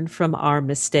we learn from our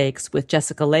mistakes, with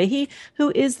Jessica Lahey,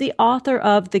 who is the author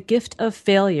of The Gift of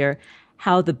Failure,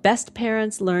 How the Best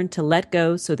Parents Learn to Let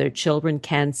Go So Their Children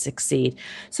Can Succeed.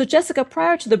 So, Jessica,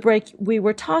 prior to the break, we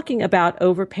were talking about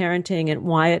overparenting and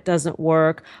why it doesn't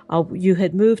work. You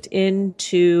had moved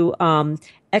into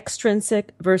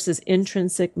extrinsic versus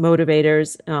intrinsic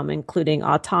motivators, including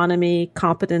autonomy,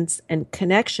 competence, and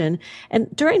connection.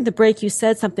 And during the break, you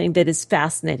said something that is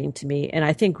fascinating to me and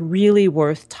I think really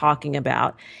worth talking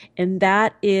about, and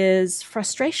that is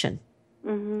frustration.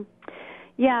 Mm-hmm.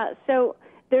 Yeah, so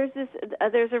there's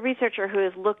a researcher who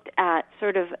has looked at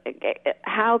sort of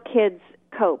how kids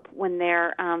cope when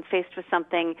they're faced with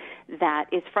something that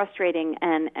is frustrating,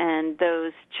 and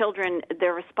those children,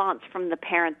 their response from the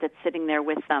parent that's sitting there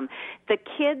with them. The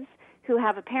kids who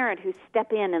have a parent who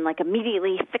step in and like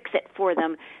immediately fix it for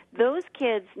them, those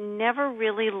kids never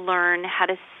really learn how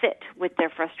to sit with their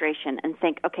frustration and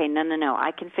think, okay, no,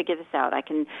 I can figure this out. I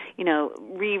can,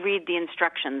 reread the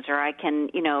instructions, or I can,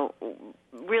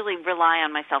 really rely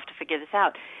on myself to figure this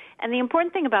out. And the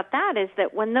important thing about that is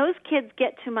that when those kids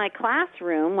get to my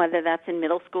classroom, whether that's in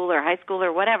middle school or high school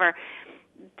or whatever,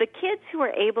 the kids who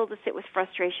are able to sit with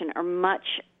frustration are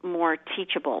much more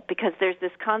teachable, because there's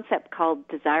this concept called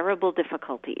desirable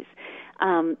difficulties.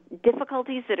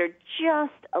 Difficulties that are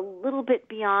just a little bit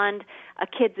beyond a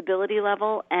kid's ability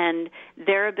level and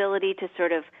their ability to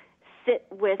sort of sit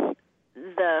with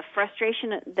the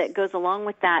frustration that goes along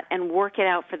with that and work it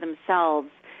out for themselves.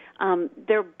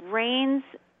 Their brains,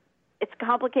 it's a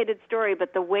complicated story,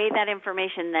 but the way that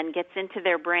information then gets into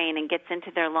their brain and gets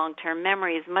into their long-term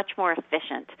memory is much more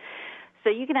efficient. So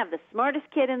you can have the smartest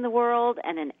kid in the world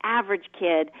and an average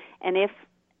kid, and if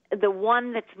the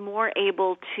one that's more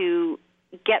able to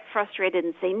get frustrated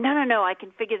and say, no, I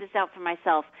can figure this out for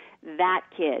myself, that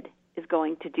kid is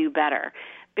going to do better.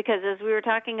 Because as we were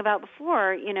talking about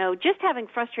before, just having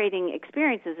frustrating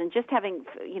experiences and just having,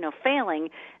 failing,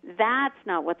 that's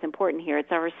not what's important here.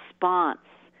 It's our response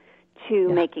to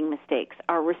making mistakes,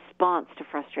 our response to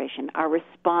frustration, our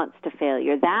response to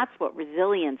failure. That's what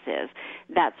resilience is,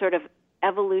 that sort of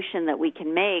evolution that we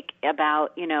can make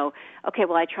about, okay,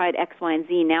 well, I tried X, Y, and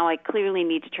Z. Now I clearly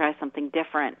need to try something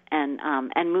different, and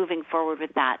moving forward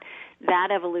with that. That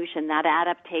evolution, that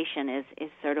adaptation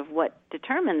is sort of what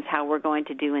determines how we're going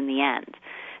to do in the end.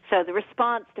 So the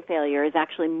response to failure is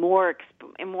actually more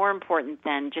important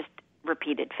than just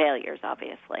repeated failures,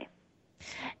 obviously.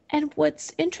 And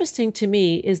what's interesting to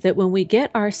me is that when we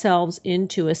get ourselves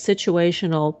into a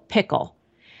situational pickle,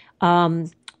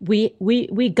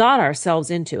 we got ourselves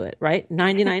into it, right?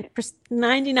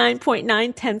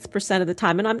 99.9% of the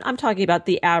time. And I'm talking about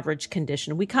the average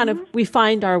condition. We kind of, we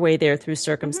find our way there through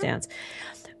circumstance,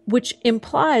 which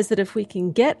implies that if we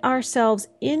can get ourselves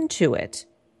into it,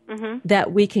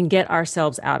 that we can get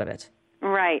ourselves out of it.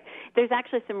 Right. There's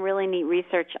actually some really neat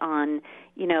research on,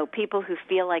 people who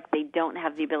feel like they don't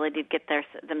have the ability to get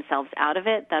themselves out of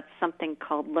it. That's something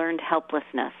called learned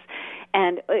helplessness.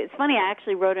 And it's funny, I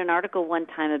actually wrote an article one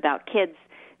time about kids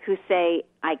who say,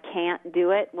 I can't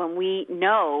do it, when we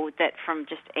know that from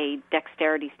just a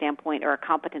dexterity standpoint or a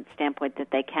competence standpoint that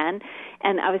they can.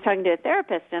 And I was talking to a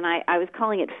therapist, and I was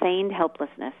calling it feigned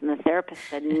helplessness. And the therapist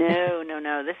said,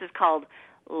 no, this is called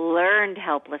learned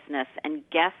helplessness, and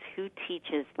guess who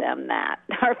teaches them that?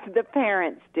 The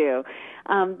parents do.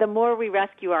 The more we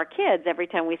rescue our kids, every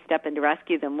time we step in to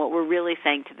rescue them, what we're really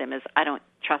saying to them is, I don't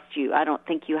trust you. I don't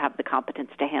think you have the competence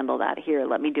to handle that. Here,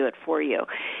 let me do it for you.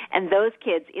 And those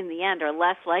kids, in the end, are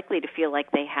less likely to feel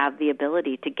like they have the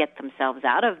ability to get themselves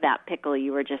out of that pickle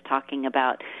you were just talking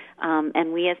about.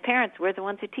 And we as parents, we're the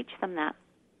ones who teach them that.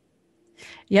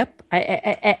 Yep.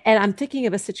 And I'm thinking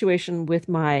of a situation with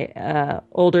my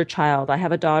older child. I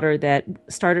have a daughter that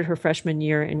started her freshman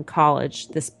year in college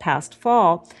this past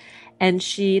fall. And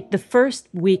the first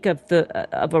week of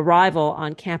arrival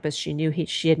on campus, she knew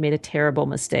she had made a terrible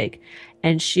mistake.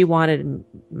 And she wanted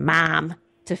Mom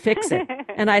to fix it.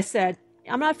 And I said,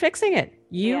 I'm not fixing it.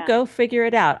 You go figure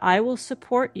it out. I will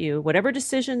support you. Whatever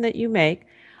decision that you make,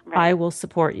 I will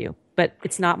support you. But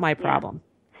it's not my problem.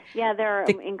 Yeah, there are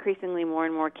increasingly more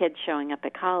and more kids showing up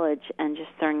at college and just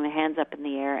throwing their hands up in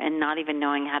the air and not even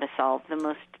knowing how to solve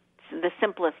the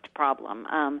simplest problem.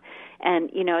 And,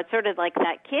 it's sort of like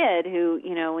that kid who,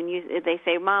 when they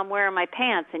say, Mom, where are my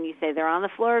pants? And you say, they're on the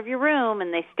floor of your room.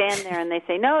 And they stand there and they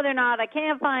say, no, they're not. I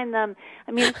can't find them.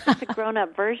 I mean, it's just a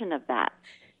grown-up version of that.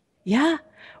 Yeah.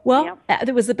 Well,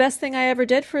 it was the best thing I ever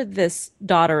did for this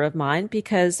daughter of mine,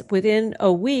 because within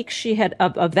a week she had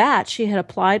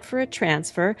applied for a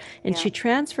transfer, and she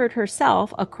transferred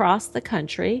herself across the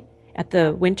country at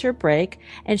the winter break,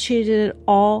 and she did it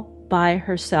all by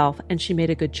herself, and she made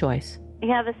a good choice.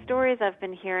 Yeah, the stories I've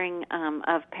been hearing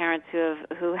of parents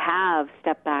who have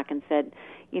stepped back and said,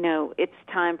 it's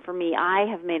time for me. I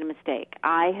have made a mistake.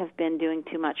 I have been doing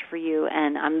too much for you,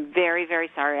 and I'm very, very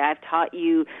sorry. I've taught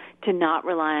you to not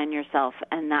rely on yourself,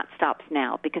 and that stops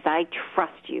now because I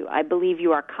trust you. I believe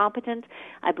you are competent.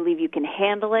 I believe you can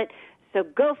handle it. So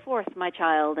go forth, my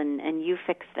child, and you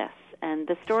fix this. And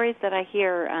the stories that I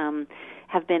hear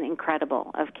have been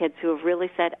incredible, of kids who have really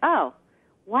said, oh,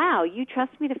 wow, you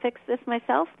trust me to fix this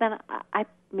myself? Then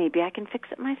maybe I can fix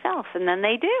it myself. And then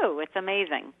they do. It's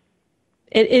amazing.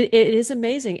 It is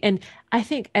amazing. And I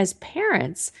think as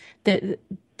parents, that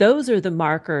those are the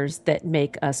markers that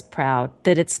make us proud,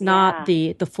 that it's not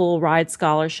the full ride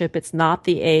scholarship. It's not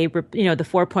the the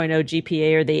 4.0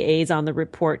 GPA or the A's on the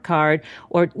report card,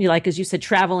 or like, as you said,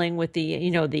 traveling with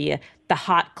the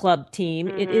hot club team.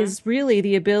 It is really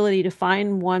the ability to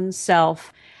find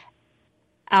oneself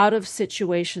out of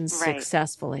situations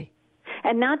successfully.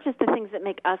 And not just the things that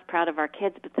make us proud of our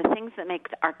kids, but the things that make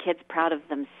our kids proud of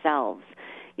themselves.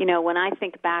 When I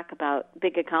think back about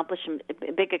big accomplishments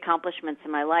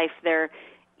in my life, they're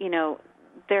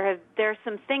there are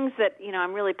some things that,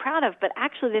 I'm really proud of, but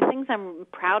actually the things I'm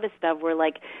proudest of were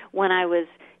like when I was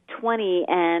 20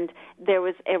 and there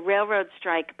was a railroad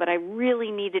strike, but I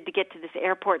really needed to get to this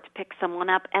airport to pick someone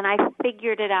up, and I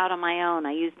figured it out on my own.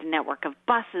 I used a network of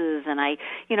buses, and I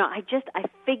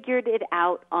figured it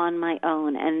out on my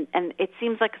own, and it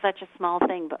seems like such a small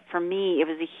thing, but for me it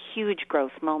was a huge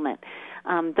growth moment.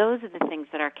 Those are the things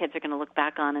that our kids are going to look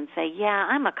back on and say, yeah,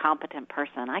 I'm a competent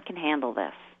person. I can handle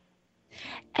this.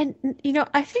 And,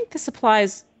 I think this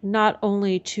applies not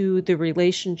only to the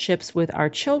relationships with our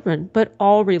children, but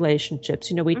all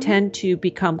relationships. We tend to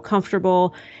become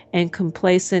comfortable and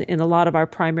complacent in a lot of our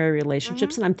primary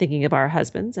relationships. And I'm thinking of our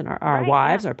husbands and our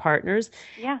wives, our partners.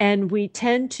 Yeah. And we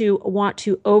tend to want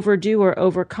to overdo or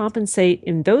overcompensate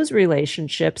in those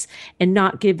relationships and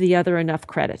not give the other enough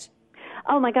credit.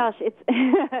 Oh, my gosh. It's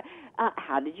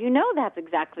how did you know that's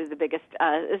exactly the biggest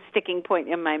sticking point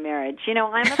in my marriage?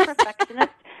 I'm a perfectionist.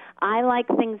 I like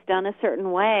things done a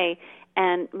certain way,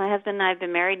 and my husband and I have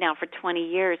been married now for 20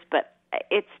 years, but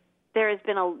there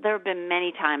have been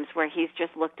many times where he's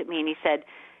just looked at me and he said,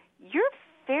 "You're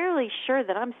fairly sure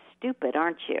that I'm stupid,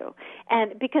 aren't you?"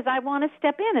 And because I want to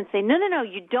step in and say, no,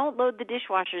 you don't load the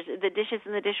dishes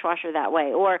in the dishwasher that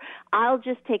way, or I'll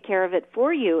just take care of it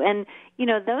for you. And,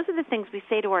 those are the things we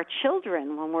say to our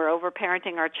children when we're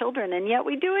overparenting our children, and yet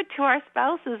we do it to our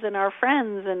spouses and our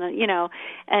friends, and,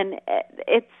 and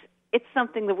it's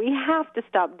something that we have to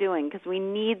stop doing because we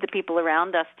need the people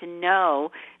around us to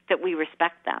know that we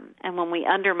respect them. And when we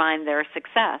undermine their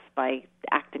success by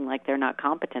acting like they're not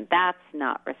competent, that's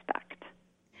not respect.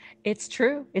 It's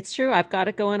true. It's true. I've got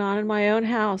it going on in my own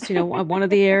house. One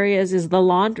of the areas is the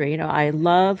laundry. I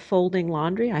love folding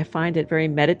laundry. I find it very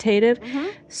meditative.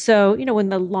 So, when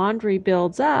the laundry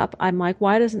builds up, I'm like,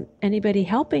 why isn't anybody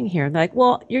helping here? And they're like,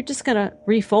 well, you're just going to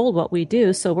refold what we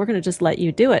do, so we're going to just let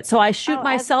you do it. So I shoot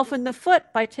myself in the foot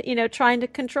by, trying to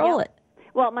control it.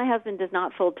 Well, my husband does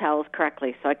not fold towels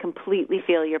correctly, so I completely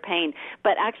feel your pain.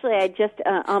 But actually, I just,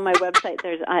 on my website,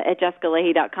 there's at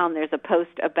jessicalahey.com, there's a post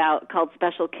called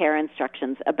Special Care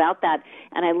Instructions about that,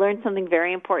 and I learned something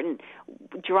very important.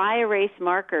 Dry erase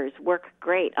markers work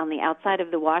great on the outside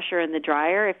of the washer and the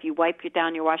dryer. If you wipe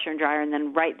down your washer and dryer and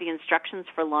then write the instructions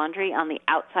for laundry on the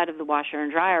outside of the washer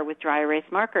and dryer with dry erase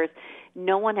markers,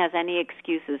 no one has any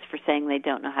excuses for saying they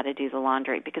don't know how to do the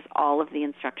laundry because all of the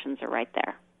instructions are right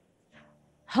there.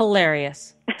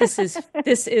 Hilarious. This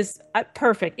is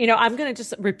perfect. I'm going to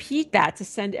just repeat that to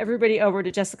send everybody over to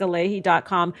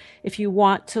jessicalahey.com if you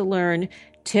want to learn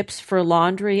tips for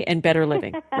laundry and better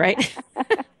living, right?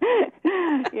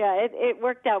 Yeah, it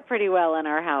worked out pretty well in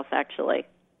our house, actually.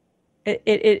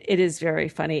 It is very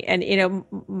funny. And,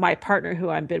 my partner who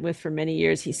I've been with for many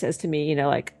years, he says to me,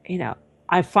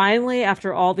 I finally,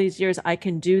 after all these years, I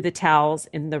can do the towels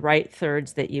in the right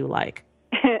thirds that you like.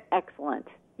 Excellent.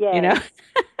 Yeah.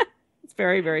 It's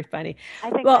very, very funny.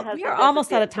 Well, we are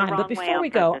almost out of time, but before we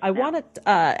go, I want to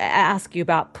ask you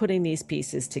about putting these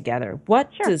pieces together.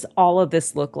 What does all of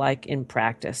this look like in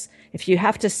practice? If you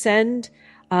have to send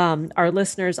our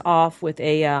listeners off with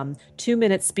a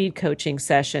 2-minute speed coaching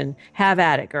session, have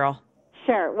at it, girl.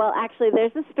 Sure. Well, actually,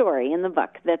 there's a story in the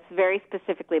book that's very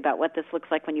specifically about what this looks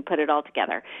like when you put it all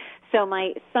together. So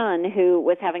my son, who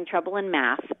was having trouble in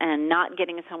math and not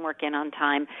getting his homework in on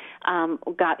time,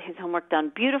 got his homework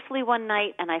done beautifully one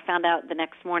night, and I found out the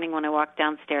next morning when I walked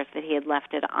downstairs that he had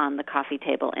left it on the coffee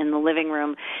table in the living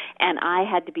room, and I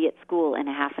had to be at school in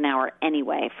a half an hour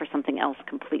anyway for something else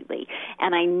completely.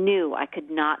 And I knew I could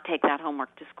not take that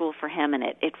homework to school for him, and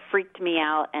it freaked me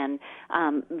out, and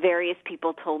various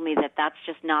people told me that that's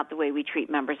just not the way we treat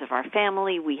members of our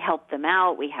family. We help them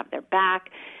out. We have their back.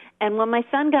 And when my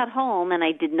son got home, and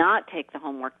I did not take the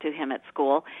homework to him at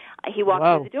school, he walked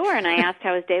through the door, and I asked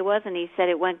how his day was, and he said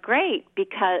it went great.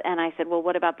 And I said, well,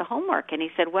 what about the homework? And he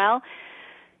said, well,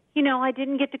 I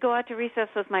didn't get to go out to recess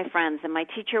with my friends, and my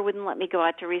teacher wouldn't let me go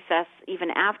out to recess even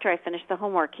after I finished the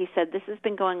homework. He said, this has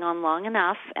been going on long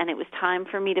enough, and it was time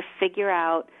for me to figure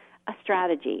out a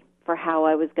strategy for how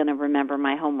I was going to remember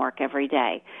my homework every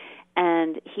day.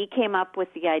 And he came up with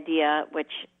the idea,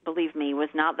 which, believe me, was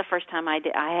not the first time I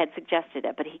had suggested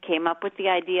it, but he came up with the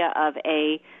idea of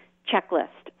a checklist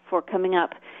for coming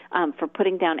up, for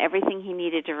putting down everything he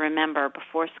needed to remember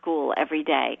before school every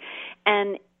day.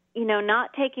 And,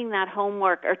 not taking that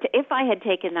homework, if I had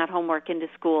taken that homework into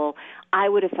school, I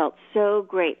would have felt so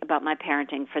great about my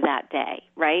parenting for that day,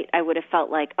 right? I would have felt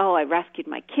like, oh, I rescued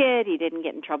my kid. He didn't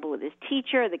get in trouble with his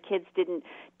teacher. The kids didn't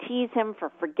tease him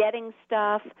for forgetting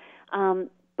stuff.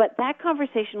 But that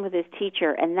conversation with his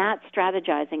teacher and that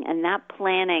strategizing and that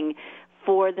planning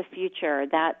for the future,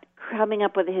 that coming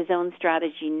up with his own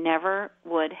strategy never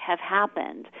would have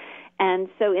happened. And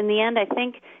so in the end, I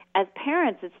think as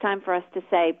parents, it's time for us to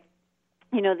say,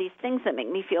 these things that make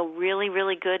me feel really,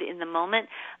 really good in the moment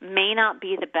may not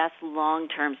be the best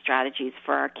long-term strategies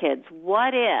for our kids.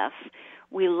 What if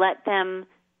we let them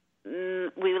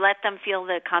feel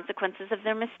the consequences of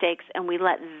their mistakes, and we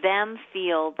let them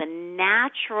feel the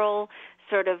natural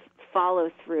sort of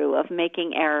follow-through of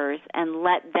making errors and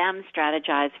let them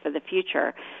strategize for the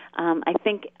future? I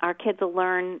think our kids will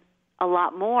learn a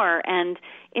lot more, and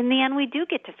in the end we do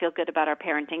get to feel good about our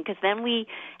parenting, because then we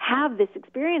have this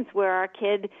experience where our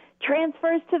kid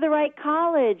transfers to the right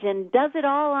college and does it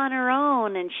all on her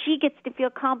own, and she gets to feel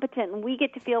competent and we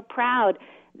get to feel proud.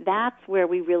 That's where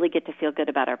we really get to feel good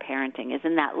about our parenting, is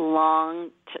in that long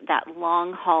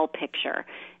haul picture,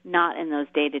 not in those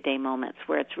day-to-day moments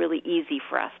where it's really easy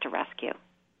for us to rescue.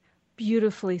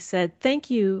 Beautifully said. Thank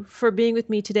you for being with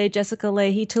me today, Jessica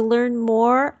Lahey. To learn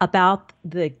more about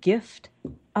the gift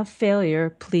of failure,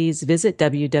 please visit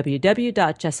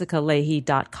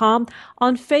www.jessicalahey.com.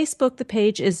 On Facebook, the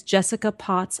page is Jessica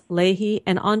Potts Lahey,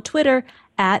 and on Twitter,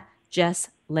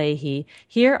 @JessLahey.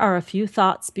 Here are a few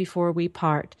thoughts before we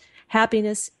part.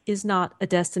 Happiness is not a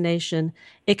destination.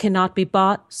 It cannot be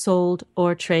bought, sold,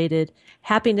 or traded.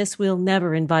 Happiness will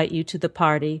never invite you to the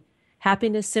party.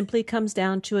 Happiness simply comes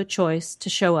down to a choice to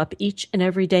show up each and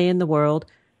every day in the world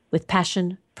with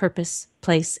passion, purpose,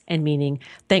 place, and meaning.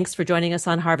 Thanks for joining us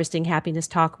on Harvesting Happiness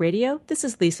Talk Radio. This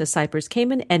is Lisa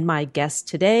Cypers-Kamen, and my guests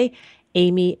today,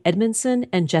 Amy Edmondson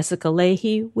and Jessica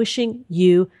Lahey, wishing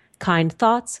you kind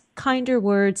thoughts, kinder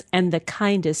words, and the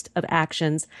kindest of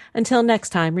actions. Until next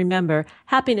time, remember,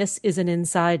 happiness is an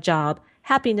inside job.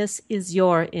 Happiness is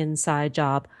your inside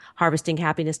job. Harvesting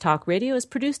Happiness Talk Radio is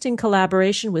produced in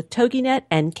collaboration with TogiNet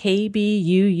and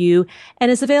KBUU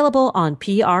and is available on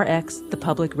PRX, the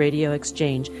Public Radio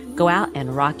Exchange. Go out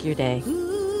and rock your day.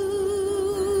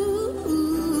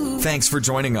 Thanks for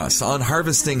joining us on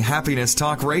Harvesting Happiness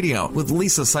Talk Radio with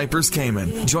Lisa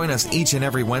Cypers-Kamen. Join us each and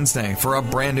every Wednesday for a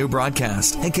brand new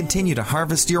broadcast and continue to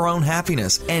harvest your own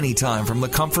happiness anytime from the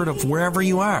comfort of wherever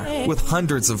you are with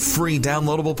hundreds of free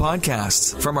downloadable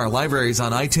podcasts from our libraries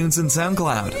on iTunes and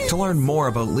SoundCloud. To learn more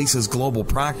about Lisa's global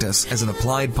practice as an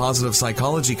applied positive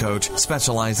psychology coach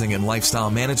specializing in lifestyle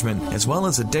management as well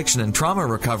as addiction and trauma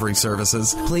recovery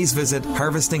services, please visit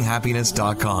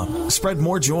harvestinghappiness.com. Spread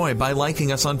more joy by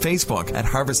liking us on Facebook at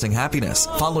Harvesting Happiness,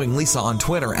 following Lisa on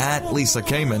Twitter at Lisa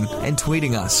Kamen, and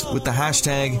tweeting us with the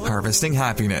hashtag Harvesting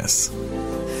Happiness.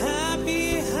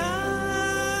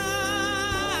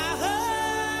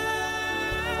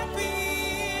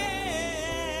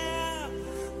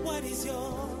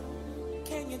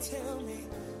 Can you tell me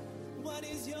what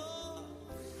is your